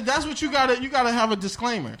keeping them. That's what you gotta have a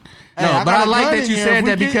disclaimer. No, Hey, but I got a like gun that in you here. said If we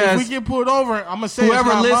that get- because if we get pulled over, I'm gonna say whoever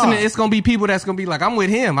it's not listening, mine. it's gonna be people that's gonna be like, I'm with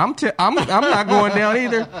him. I'm not going down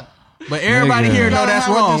either. But everybody Nigga. here You know gotta that's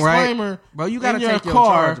have a wrong, right? disclaimer Bro, you gotta in your take your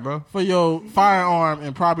car charge, bro. for your firearm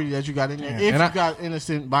and property that you got in there. If And you got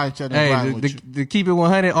innocent bystander riding with you. to keep it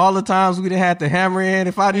 100, all the times we done had to hammer in.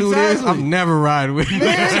 If I knew this, Exactly. I'm never riding with you. And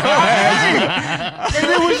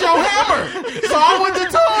it was your hammer, so I went to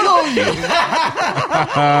told on you.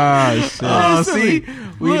 Ah, shit. Oh, see,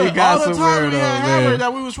 we done got all the somewhere time we though, had hammer man.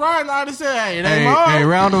 that we was riding, I'd have said, "Hey, it ain't Hey, mine." hey,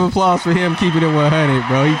 round of applause for him keeping it 100,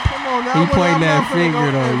 bro. Come on now, he I'm pointing that not finna finger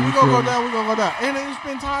go, though. hey, You we feel gonna go me? down. We gonna go down. And there's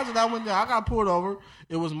been times that I went down. I got pulled over.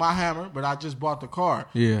 It was my hammer, but I just bought the car.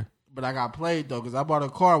 Yeah. But I got played though because I bought a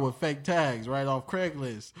car with fake tags right off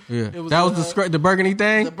Craigslist. Yeah, It that was the burgundy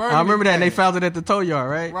thing. the burgundy I remember that. And they thing. found it at the tow yard,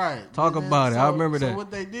 right? Right. Talk And then- about it. I remember so that.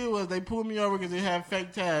 what they did was they pulled me over because they had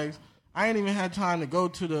fake tags. I ain't even had time to go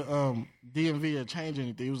to the DMV or change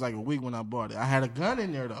anything. It was like a week when I bought it. I had a gun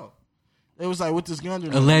in there though. It was like, what this gun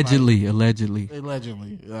doing? Allegedly. Allegedly,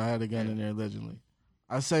 I had a gun in there. Allegedly,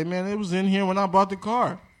 I say, man, it was in here when I bought the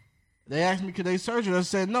car. They asked me, could they search it? I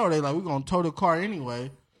said no. They like, we're gonna tow the car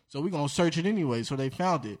anyway, so we're gonna search it anyway. So they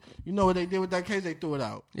found it. You know what they did with that case? They threw it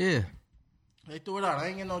out. Yeah, They threw it out. I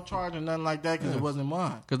ain't get no charge or nothing like that because it wasn't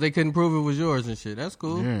mine. because they couldn't prove it was yours and shit. That's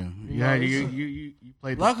cool. Yeah, you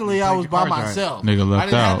played. Luckily, you I played was your by cards right. myself. Nigga I left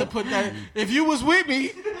didn't have out. to put that. If you was with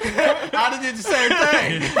me, I'd have did the same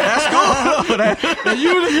thing. That's cool. But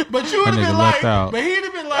you would have That been nigga like, left out. but he'd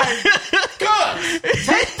have been like, "Cuz,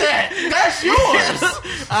 take that. That's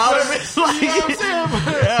yours." I would have been like, You know what I'm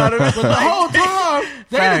saying? But the whole time,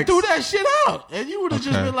 they done Facts. threw that shit out, and you would have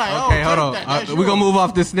just Okay. been like, "Oh, okay, take hold on. that. That's We're gonna yours." move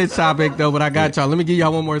off this snitch topic though, but I got y'all. Let me give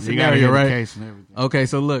y'all one more You gotta scenario, hear the right? case and everything. Okay,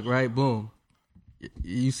 so look, right, boom.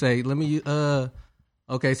 You say, let me,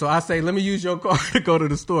 okay, so I say, let me use your car to go to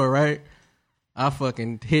the store, right? I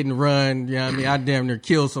fucking hit and run, you know what I mean? I damn near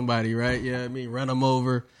kill somebody, right? You know what I mean? Run them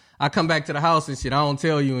over. I come back to the house and shit. I don't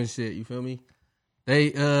tell you and shit, you feel me?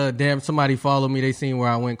 They, somebody followed me. They seen where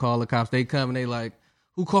I went, call the cops. They come and they like,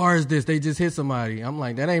 who car is this? They just hit somebody. I'm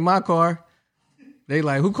like, that ain't my car. They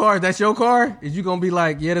like, who car? That's your car? Is you gonna be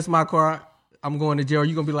like, yeah, that's my car. I'm going to jail. Or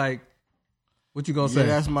you gonna be like, what you gonna Yeah, say?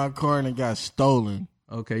 that's my car, and it got stolen.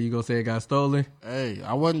 Okay, you gonna say it got stolen? Hey,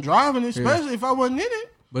 I wasn't driving it, especially if I wasn't in it.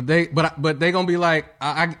 But they gonna be like,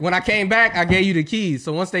 when I came back, I gave you the keys.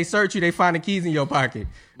 So once they search you, they find the keys in your pocket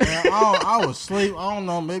Man, I was asleep. I don't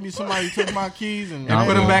know. Maybe somebody took my keys and and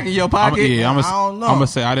put them back in your pocket. I'm I don't know. gonna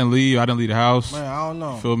say I didn't leave the house. Man, I don't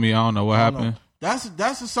know. Feel me? I don't know what I don't happened. know.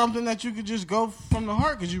 That's something that you could just go from the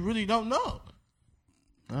heart because you really don't know.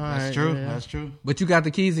 That's true. That's true. But you got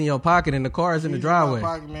the keys in your pocket and the car is in the Keys in my driveway.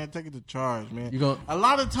 pocket, man, take it to charge, man. You go- A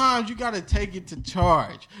lot of times you got to take it to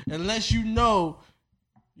charge unless you know,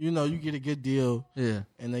 you get a good deal. Yeah,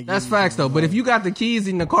 And they give that's you facts though. something But like- if you got the keys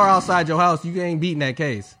in the car outside your house, you ain't beating that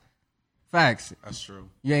case. Facts. That's true.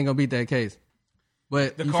 You ain't gonna beat that case.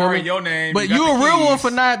 But The you car feel me? in your name, But you got you a the real one keys.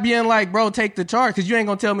 for not being like, bro, take the charge because you ain't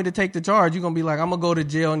gonna tell me to take the charge. You gonna be like, I'm gonna go to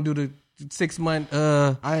jail and do the 6 month.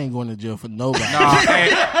 I ain't going to jail for nobody.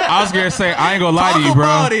 Hey, I was gonna say I ain't gonna lie to you, Talk bro.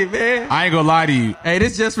 about it, man. I ain't gonna lie to you. Hey,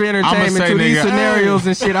 this just for entertainment say, too. These nigga, scenarios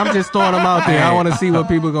and shit. I'm just throwing them out there. I want to see what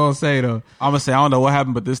people gonna say though. I'm gonna say I don't know what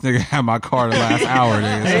happened, but this nigga had my car the last hour.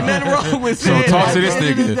 Nigga. Ain't nothing wrong with So saying talk that. to this At the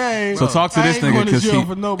end of the nigga. day, So talk to I this ain't nigga going to 'cause jail he-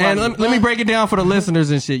 for nobody. And let me break it down for the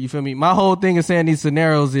listeners and shit. You feel me? My whole thing is saying these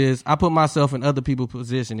scenarios is I put myself in other people's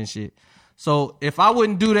position and shit. So if I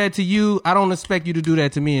wouldn't do that to you, I don't expect you to do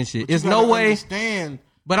that to me and shit. You It's no gotta way. understand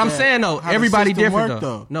But I'm that saying though, how the everybody system different work,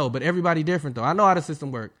 though. No, but everybody different though. I know how the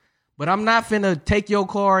system work. But I'm not finna take your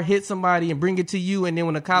car, hit somebody, and bring it to you, and then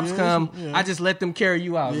when the cops Yeah, come, yeah. I just let them carry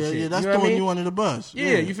you out. Yeah, and shit. yeah, that's You know what I throwing mean? you under the bus.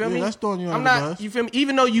 Yeah, you feel me? That's throwing you I'm under not. the bus. You feel me?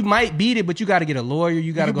 Even though you might beat it, but you got to get a lawyer.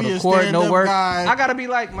 You got to could go be to a court. No stand-up work. guy. I gotta be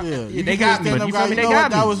like, Yeah, you they can got be me. a stand-up You guy. feel me? They know got what?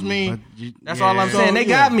 me. That was me. That's all I'm So, saying. They yeah.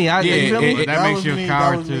 got me. I, Yeah, you feel me? That makes was you a me.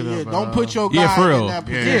 coward That was too, me. though, Yeah, bro. don't put your Yeah, guy for in real. that Yeah.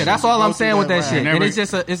 position. Yeah, that's all Go I'm through saying with that ride. shit. Never-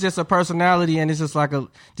 And it's just a personality, and it's just like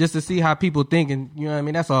just to see how people think, and you know what I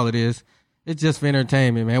mean. That's all it is. It's just for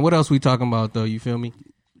entertainment, man. What else we talking about though? You feel me?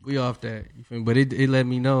 We off that. You feel me? But it let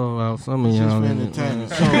me know about some of It's just y'all. for entertainment.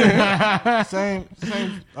 So,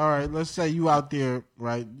 same. All right, let's say you out there,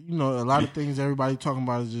 right? You know, a lot of things everybody talking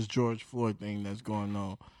about is this George Floyd thing that's going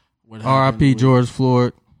on. What happened R.I.P. with- George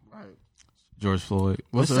Floyd. Right. George Floyd.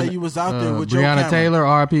 Let's say you was out there with your Breonna camera. Taylor.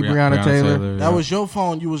 R.I.P. Breonna Taylor. That was your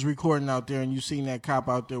phone you was recording out there, and you seen that cop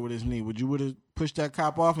out there with his knee. Would you pushed that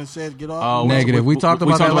cop off and said, "Get off"? Oh, Negative. We talked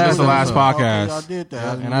about that this the last episode. podcast. Okay, y'all did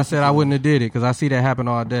that. And I said I wouldn't have did it because I see that happen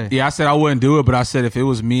all day. Yeah, I said I wouldn't do it, but I said if it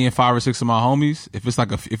was me and 5 or 6 of my homies, if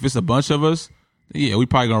it's a bunch of us, yeah, we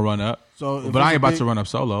probably gonna run up. So, but I ain't about to run up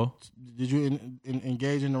solo. Did you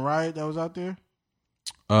engage in the riot that was out there?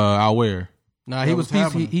 Out where? Nah, he was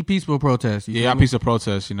peaceful. He peaceful protest. Yeah, I peaceful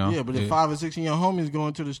protest. You know. Yeah, but if 5 or 6 of your homies go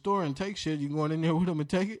into the store and take shit, you going in there with them and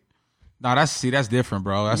take it? Nah, that's different,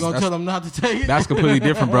 bro. You gonna tell them not to take it? That's completely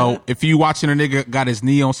different, bro. If you watching a nigga got his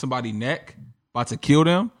knee on somebody's neck, about to kill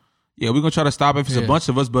them, yeah, we gonna try to stop it if it's a bunch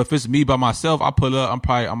of us. But if it's me by myself, I pull up.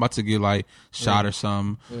 I'm about to get like shot or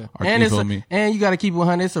something. Yeah. Or and you feel me? And you got to keep it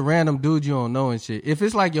 100. It's a random dude you don't know and shit. If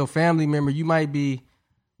it's like your family member, you might be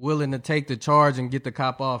willing to take the charge and get the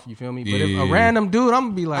cop off. You feel me? But if a random dude, I'm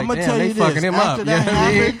gonna be like, damn, they fucking him up. After that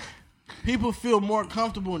happened, people feel more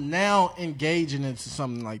comfortable now engaging into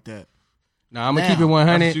something like that. No, I'm gonna keep it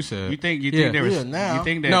 100. That's what you said. You think there was? Now. You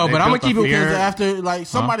think that? No, but I'm gonna keep it because after like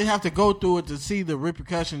somebody have to go through it to see the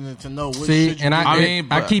repercussions and to know which. See, and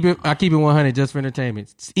I keep it 100 just for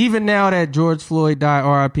entertainment. Even now that George Floyd died,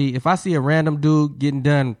 R.I.P. If I see a random dude getting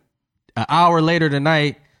done an hour later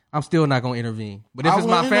tonight, I'm still not gonna intervene. But if it's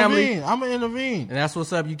my family, I'm gonna intervene. And that's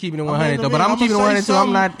what's up. You keeping it 100 though. But I'm keeping it 100 too.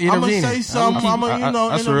 I'm not intervening. I'm gonna say something.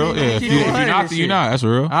 That's real. Yeah, if you're not, then you're not. That's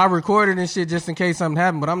real. I recorded and shit just in case something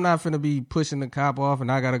happened. But I'm not finna be pushing the cop off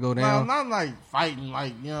and I gotta go down. No, not like fighting,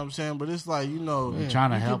 like you know what I'm saying. But it's like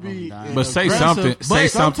trying to help them. But say something. Say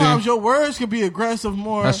something. Sometimes your words can be aggressive.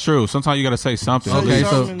 More. That's true. Sometimes you gotta say something. Okay,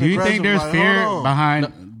 so do you think there's fear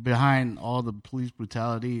behind all the police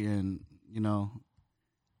brutality and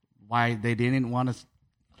why they didn't want to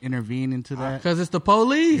intervene into that? Because it's the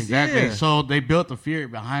police. Exactly. Yeah. So they built the fear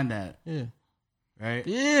behind that. Yeah. Right?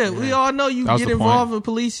 Yeah, we all know you get involved in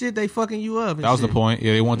police shit, they fucking you up. That was the point.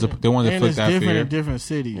 Yeah, they wanted to inflict that different fear. In different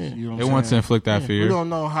cities. Yeah. You know they want to inflict that fear. We don't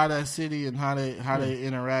know how that city and how they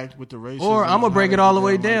interact with the racism. Or I'm gonna break it all the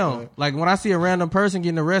way down. Like when I see a random person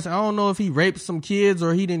getting arrested, I don't know if he raped some kids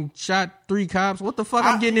or he didn't shot 3 cops. What the fuck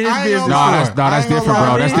I'm getting in this business? That's different,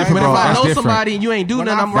 bro. That's different, bro. But if I That's know somebody and you ain't do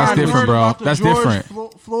nothing, I'm That's riding different, bro. That's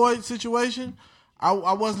different. Floyd situation.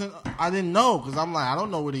 I didn't know because I'm like, I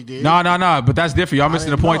don't know what he did. No. But that's different. Y'all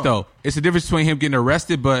missing the point though. It's the difference between him getting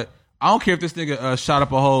arrested, but I don't care if this nigga shot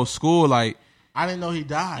up a whole school. Like, I didn't know he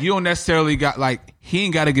died. You don't necessarily got like he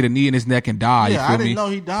ain't got to get a knee in his neck and die. Yeah, you feel I didn't me? know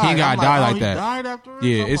he died. He ain't got to die like that. He died after it.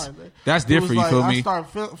 Yeah, that's different. You feel me? I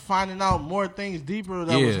started finding out more things deeper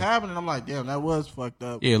that was happening. I'm like, damn, that was fucked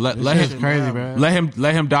up. Yeah, let him crazy, bro.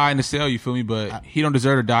 Let him die in the cell. You feel me? But he don't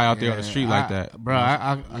deserve to die out there on the street like that,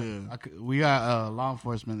 bro. We got law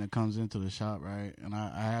enforcement that comes into the shop, right? And I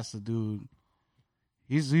asked the dude.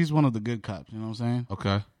 He's one of the good cops. You know what I'm saying?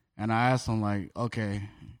 Okay. And I asked him like, okay,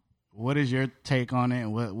 what is your take on it?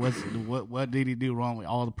 And what did he do wrong with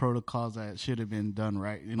all the protocols that should have been done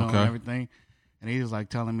right? You know, and everything. And he was like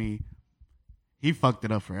telling me he fucked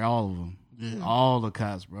it up for all of them. Yeah. All the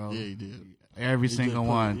cops, bro. Yeah, he did. Every single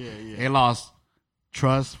one. They lost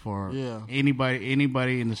trust for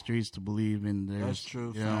anybody in the streets to believe in their. That's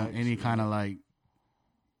true. You know, any kind of like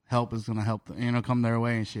help is gonna help them, come their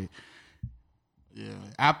way and shit. Yeah.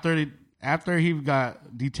 After he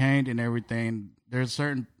got detained and everything, there's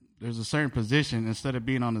a certain position. Instead of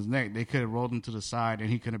being on his neck, they could have rolled him to the side, and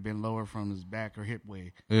he could have been lower from his back or hip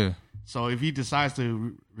way. Yeah. So if he decides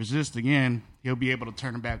to resist again, he'll be able to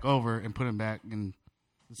turn him back over and put him back in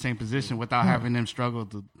the same position without having him struggle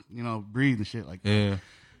to, breathe and shit like that. Yeah.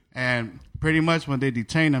 And pretty much when they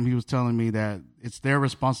detained him, he was telling me that it's their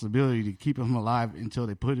responsibility to keep him alive until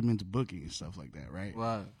they put him into booking and stuff like that, right?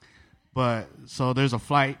 Right. But so there's a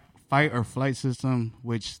fight or flight system,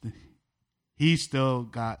 which he still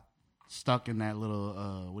got stuck in that little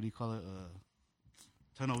what do you call it?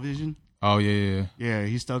 Tunnel vision. Oh yeah. Yeah,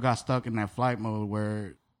 he still got stuck in that flight mode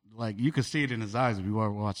where like you could see it in his eyes if you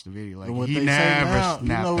ever watched the video. Like he never snapped You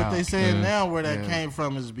know what out. they saying now where that came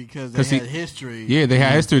from is because they had history. Yeah, they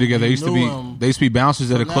had history together. They used to be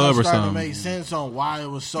bouncers at a club or something. To make sense on why it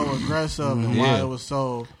was so aggressive and why it was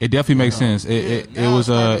so. It definitely makes sense. It was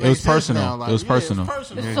personal. Like, it was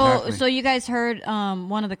personal. So you guys heard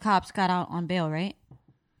one of the cops got out on bail, right?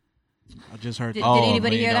 I just heard. Did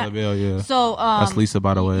anybody hear that? Bill, yeah. So that's Lisa,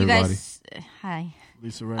 by the way. You everybody. guys, hi.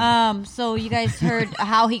 Lisa Ray. So you guys heard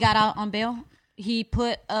how he got out on bail? He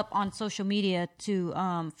put up on social media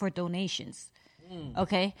for donations.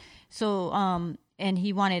 Okay, so and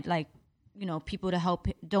he wanted people to help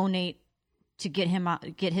donate to get him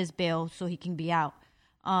out, get his bail so he can be out.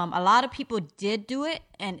 A lot of people did do it,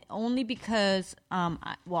 and only because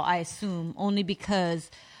I assume only because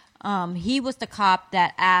he was the cop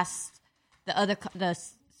that asked the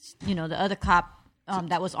the other cop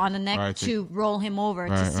that was on the neck to roll him over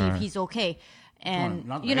to see if he's okay. And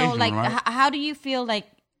Not the Asian like, one, right? how do you feel like?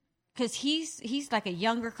 Because he's like a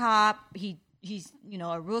younger cop. He's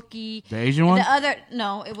a rookie. The Asian one?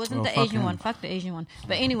 No, it wasn't the fuck Asian him. one. Fuck the Asian one.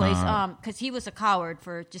 But anyways, because he was a coward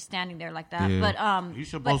for just standing there like that. Yeah. But You're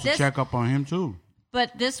supposed to check up on him too.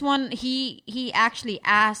 But this one, he actually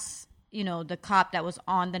asked the cop that was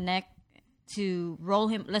on the neck to roll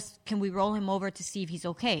him. Can we roll him over to see if he's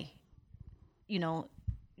okay? The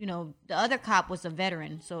other cop was a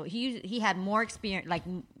veteran, so he had more experience, like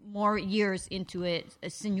more years into it,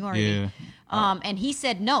 seniority. Yeah. And he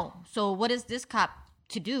said no. So what is this cop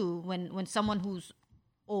to do when someone who's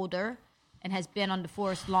older and has been on the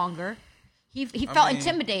force longer? He felt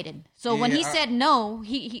intimidated. So when he said no,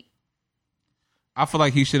 he I feel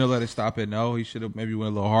like he should have let it stop at no. He should have maybe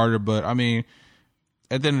went a little harder. But I mean,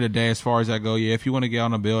 at the end of the day, as far as I go, if you want to get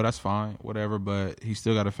on a bill, that's fine, whatever. But he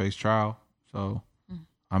still got to face trial. So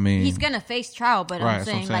I mean, he's gonna face trial. But Right, I'm that's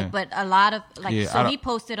what I'm saying, saying. like, but a lot of like, Yeah, so he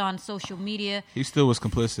posted on social media. he still was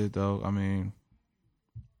complicit, though. I mean,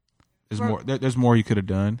 there's more he could have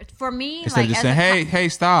done For me, instead like, of just as saying, a "Hey,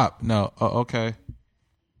 stop." No, okay.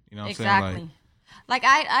 You know what exactly. I'm saying? Like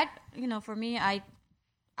I for me, I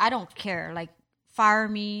don't care. Like, fire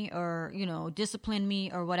me or discipline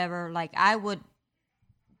me or whatever. Like, I would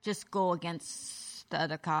just go against the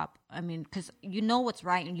other cop. I mean, because you know what's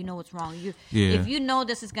right and you know what's wrong. If you know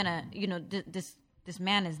this is gonna, this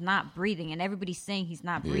man is not breathing, and everybody's saying he's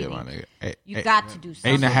not breathing. my nigga. You got to do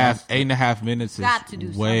something. 8.5 minutes Got to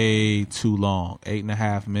is do way too long.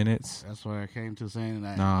 8.5 minutes. That's what I came to saying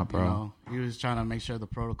that. Nah, bro. He was trying to make sure the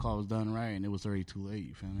protocol was done right, and it was already too late.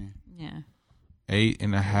 You feel me? Yeah.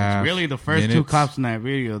 8.5. Really, the first minutes. two cops in that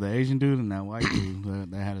video, the Asian dude and that white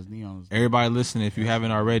dude that had his knee on his. Everybody listening, if you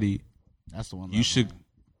haven't already, That's the one. you should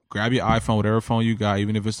grab your iPhone, whatever phone you got,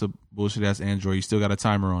 even if it's a bullshit ass Android, you still got a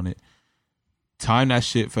timer on it. Time that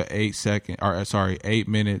shit for 8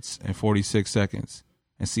 minutes and 46 seconds,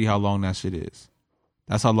 and see how long that shit is.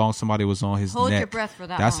 That's how long somebody was on his Hold neck. your breath for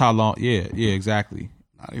that That's long. how long. Yeah, exactly.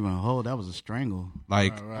 Not even a hold. That was a strangle.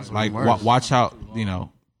 Like, Right. Worse. watch out.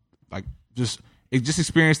 Like just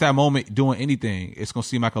experience that moment doing anything. It's gonna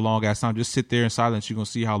seem like a long ass time. Just sit there in silence. You're gonna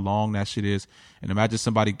see how long that shit is, and imagine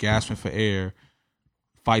somebody gasping for air,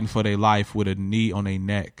 fighting for their life with a knee on their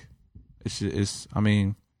neck. It's. I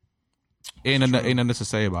mean, ain't nothing else to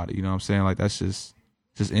say about it. You know what I'm saying? Like, that's just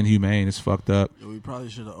inhumane. It's fucked up. Yeah, we probably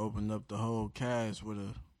should have opened up the whole cast with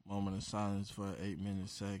a moment of silence for an 8-minute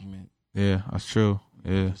segment. Yeah, that's true.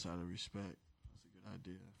 Yeah, Just out of respect. That's a good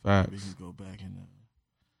idea. Facts. We can go back and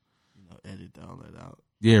edit all that out.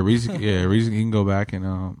 Yeah, Reason. Yeah, Reason. He can go back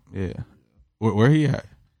and yeah. Where he at?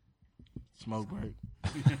 Smoke break.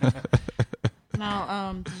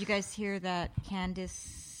 Now, did you guys hear that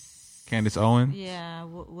Candace Owen? Yeah,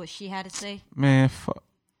 what she had to say? Man, fuck.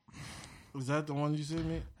 Was that the one you sent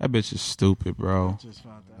me? That bitch is stupid, bro. Just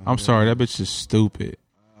found out. I'm sorry, that bitch is stupid.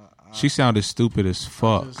 She sounded stupid as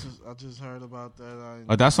fuck. I just heard about that.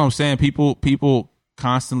 Like, that's what I'm saying. People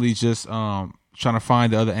constantly just trying to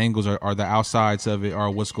find the other angles or the outsides of it or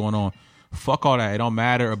what's going on. Fuck all that. It don't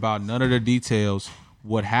matter about none of the details.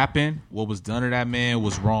 What happened, what was done to that man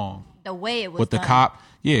was wrong. The way it was What the done. cop,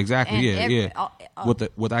 yeah, exactly, And yeah.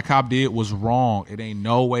 What that cop did was wrong. It ain't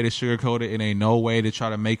no way to sugarcoat it. It ain't no way to try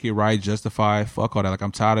to make it right, justify it. Fuck all that. Like,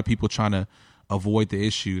 I'm tired of people trying to avoid the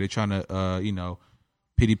issue. They trying to,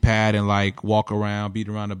 pity pat and like walk around, beat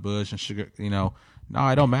around the bush and sugar. No,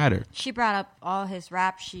 it don't matter. She brought up all his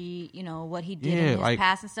rap sheet, what he did Yeah, in his like-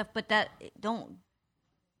 past and stuff, but that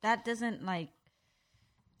doesn't like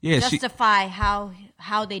Yeah, justify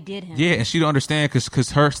how they did him. Yeah, and she don't understand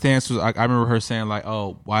because her stance was. I remember her saying like,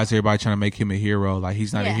 "Oh, why is everybody trying to make him a hero? Like,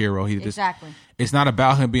 he's not a hero. He just exactly. It's not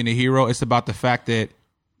about him being a hero. It's about the fact that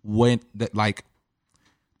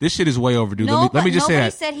this shit is way overdue. Let me just say that.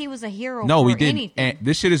 Nobody said he was a hero. No, for we didn't. Anything. And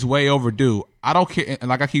this shit is way overdue. I don't care. And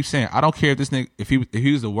like I keep saying, I don't care if this nigga, if he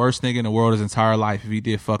was the worst nigga in the world his entire life, if he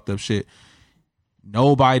did fucked up shit.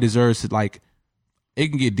 Nobody deserves to like. It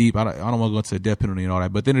can get deep. I don't want to go into the death penalty and all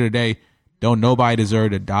that. But at the end of the day, don't nobody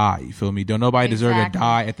deserve to die. You feel me? Don't nobody deserve to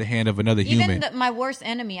die at the hand of another human. Even my worst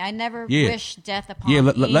enemy, I never wish death upon. Yeah,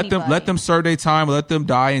 anybody. let them serve their time. Let them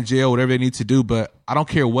die in jail, whatever they need to do. But I don't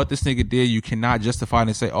care what this nigga did. You cannot justify it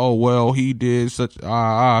and say, "Oh well, he did such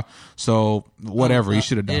so whatever. He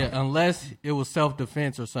should have died." Yeah, unless it was self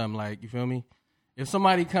defense or something, like, you feel me? If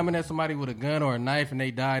somebody coming at somebody with a gun or a knife and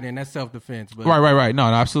they died, then that's self defense. But Right. No,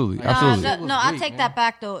 absolutely. No, I take that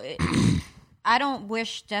back though. I don't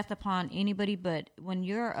wish death upon anybody, but when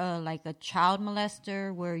you're like a child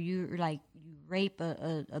molester, where you rape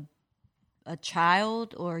a a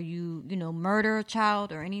child or you murder a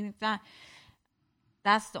child or anything like that,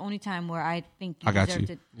 that's the only time where I think you deserve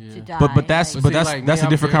to die. But that's a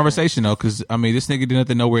different conversation though, because I mean this nigga did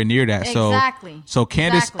nothing nowhere near that. Exactly. So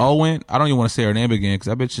Candace Owen, I don't even want to say her name again because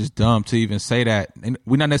I bet she's dumb to even say that. And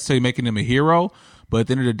we're not necessarily making him a hero, but at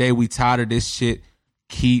the end of the day, we tired of this shit.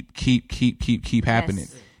 Keep happening.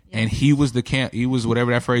 Yes. And he was he was whatever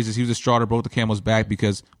that phrase is. He was the straw that broke the camel's back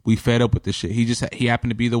because we fed up with this shit. He happened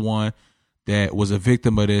to be the one that was a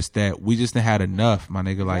victim of this. That we just had enough, my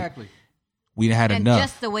nigga. Like. We had enough.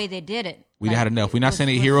 Just the way they did it. We had enough. We're not saying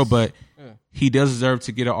a hero, but he does deserve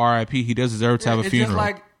to get an RIP. He does deserve to have a funeral. Just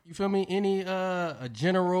like, you feel me? Any a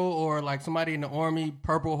general or like somebody in the army,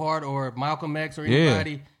 Purple Heart or Malcolm X or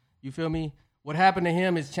anybody, you feel me? What happened to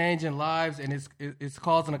him is changing lives and it's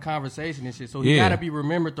causing a conversation and shit. So he got to be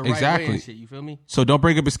remembered the right way and shit. You feel me? So don't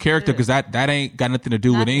bring up his character because that ain't got nothing to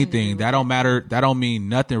do with anything. That don't matter. That don't mean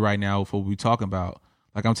nothing right now for what we talking about.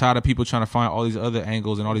 Like, I'm tired of people trying to find all these other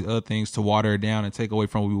angles and all these other things to water it down and take away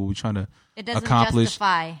from what we're trying to accomplish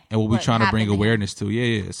and what we're trying to bring awareness to.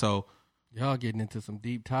 Yeah. So y'all getting into some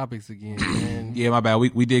deep topics again, man. Yeah, my bad.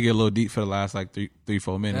 We did get a little deep for the last like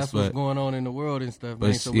 3-4 minutes. That's what's going on in the world and stuff,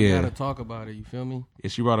 man. So we got to talk about it. You feel me? Yeah,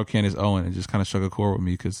 she brought up Candace Owen and just kind of struck a chord with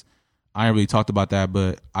me because I ain't really talked about that,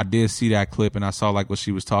 but I did see that clip and I saw like what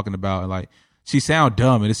she was talking about and like, she sound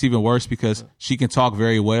dumb, and it's even worse because she can talk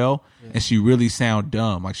very well, and she really sound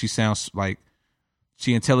dumb. Like she sounds like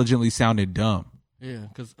she intelligently sounded dumb. Yeah,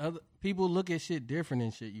 because other people look at shit different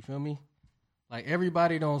and shit. You feel me? Like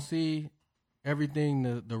everybody don't see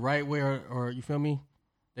everything the right way, or you feel me?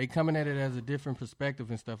 They coming at it as a different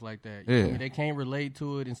perspective and stuff like that. You feel me? They can't relate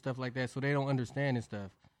to it and stuff like that, so they don't understand and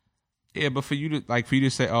stuff. Yeah, but for you to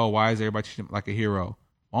say, oh, why is everybody treating him like a hero?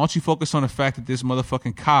 Why don't you focus on the fact that this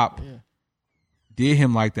motherfucking cop did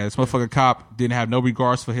him like that? This motherfucking cop didn't have no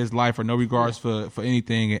regards for his life or no regards for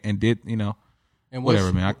anything and did, and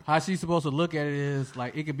whatever, man. How she's supposed to look at it is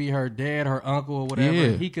like it could be her dad, her uncle, or whatever.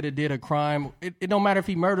 Yeah. He could have did a crime. It don't matter if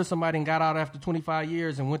he murdered somebody and got out after 25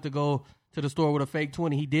 years and went to go to the store with a fake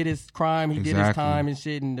 20. He did his crime. He did his time and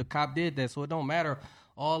shit, and the cop did that. So it don't matter.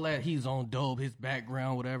 All that he's on dope, his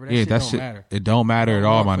background, whatever. That shit don't matter. It don't matter at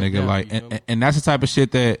all, my nigga. Like, and that's the type of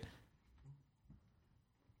shit that.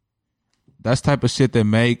 That's type of shit that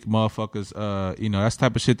make motherfuckers, that's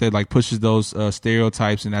type of shit that like pushes those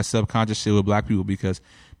stereotypes and that subconscious shit with black people because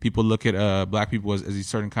people look at black people as these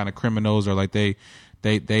certain kind of criminals or like they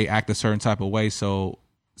act a certain type of way so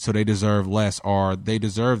they deserve less or they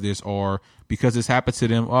deserve this or because this happened to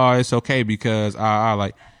them, oh, it's okay because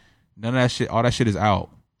like none of that shit, all that shit is out.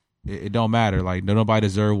 It don't matter. Like nobody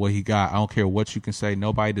deserves what he got. I don't care what you can say.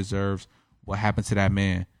 Nobody deserves what happened to that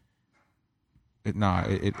man.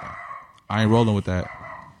 I ain't rolling with that.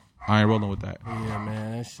 Yeah,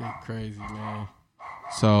 man, that shit crazy, man.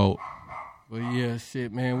 So, but yeah,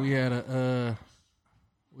 shit, man, we had a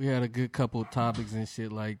good couple of topics and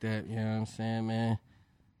shit like that. You know what I'm saying, man?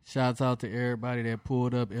 Shouts out to everybody that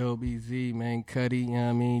pulled up LBZ, man. Cuddy, you know what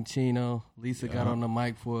I mean? Chino, Lisa got on the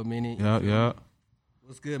mic for a minute. Yeah.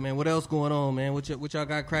 What's good, man? What else going on, man? What y'all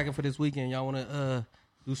got cracking for this weekend? Y'all want to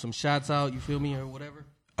do some shots out? You feel me or whatever?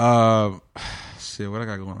 Shit, what I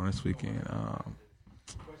got going on this weekend?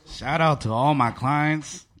 Shout out to all my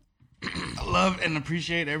clients. I love and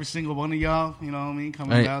appreciate every single one of y'all. You know what I mean?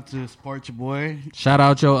 Coming out to support your boy. Shout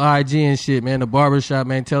out your IG and shit, man. The barbershop,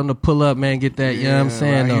 man. Tell them to pull up, man. Get that. You know what I'm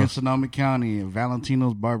saying? Right here in Sonoma County, at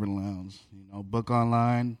Valentino's Barber Lounge. Book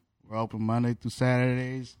online. We're open Monday through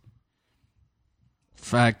Saturdays.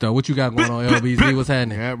 Fact though, what you got going on, LBZ? What's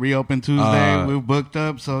happening? Yeah, reopen Tuesday. We're booked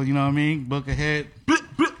up, so you know what I mean. Book ahead.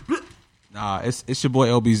 Nah, it's your boy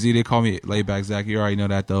LBZ. They call me Laidback Zach. You already know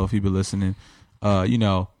that though if you've been listening. I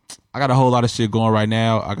got a whole lot of shit going right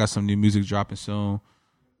now. I got some new music dropping soon.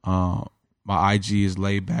 My IG is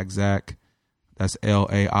Laidback Zach. That's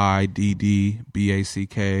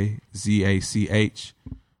LAIDDBACKZACH.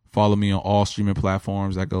 Follow me on all streaming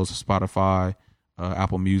platforms. That goes to Spotify,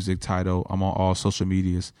 Apple Music, Tidal. I'm on all social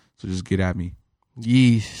medias, so just get at me.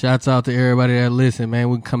 Shouts out to everybody that listen, man.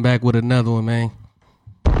 We can come back with another one, man.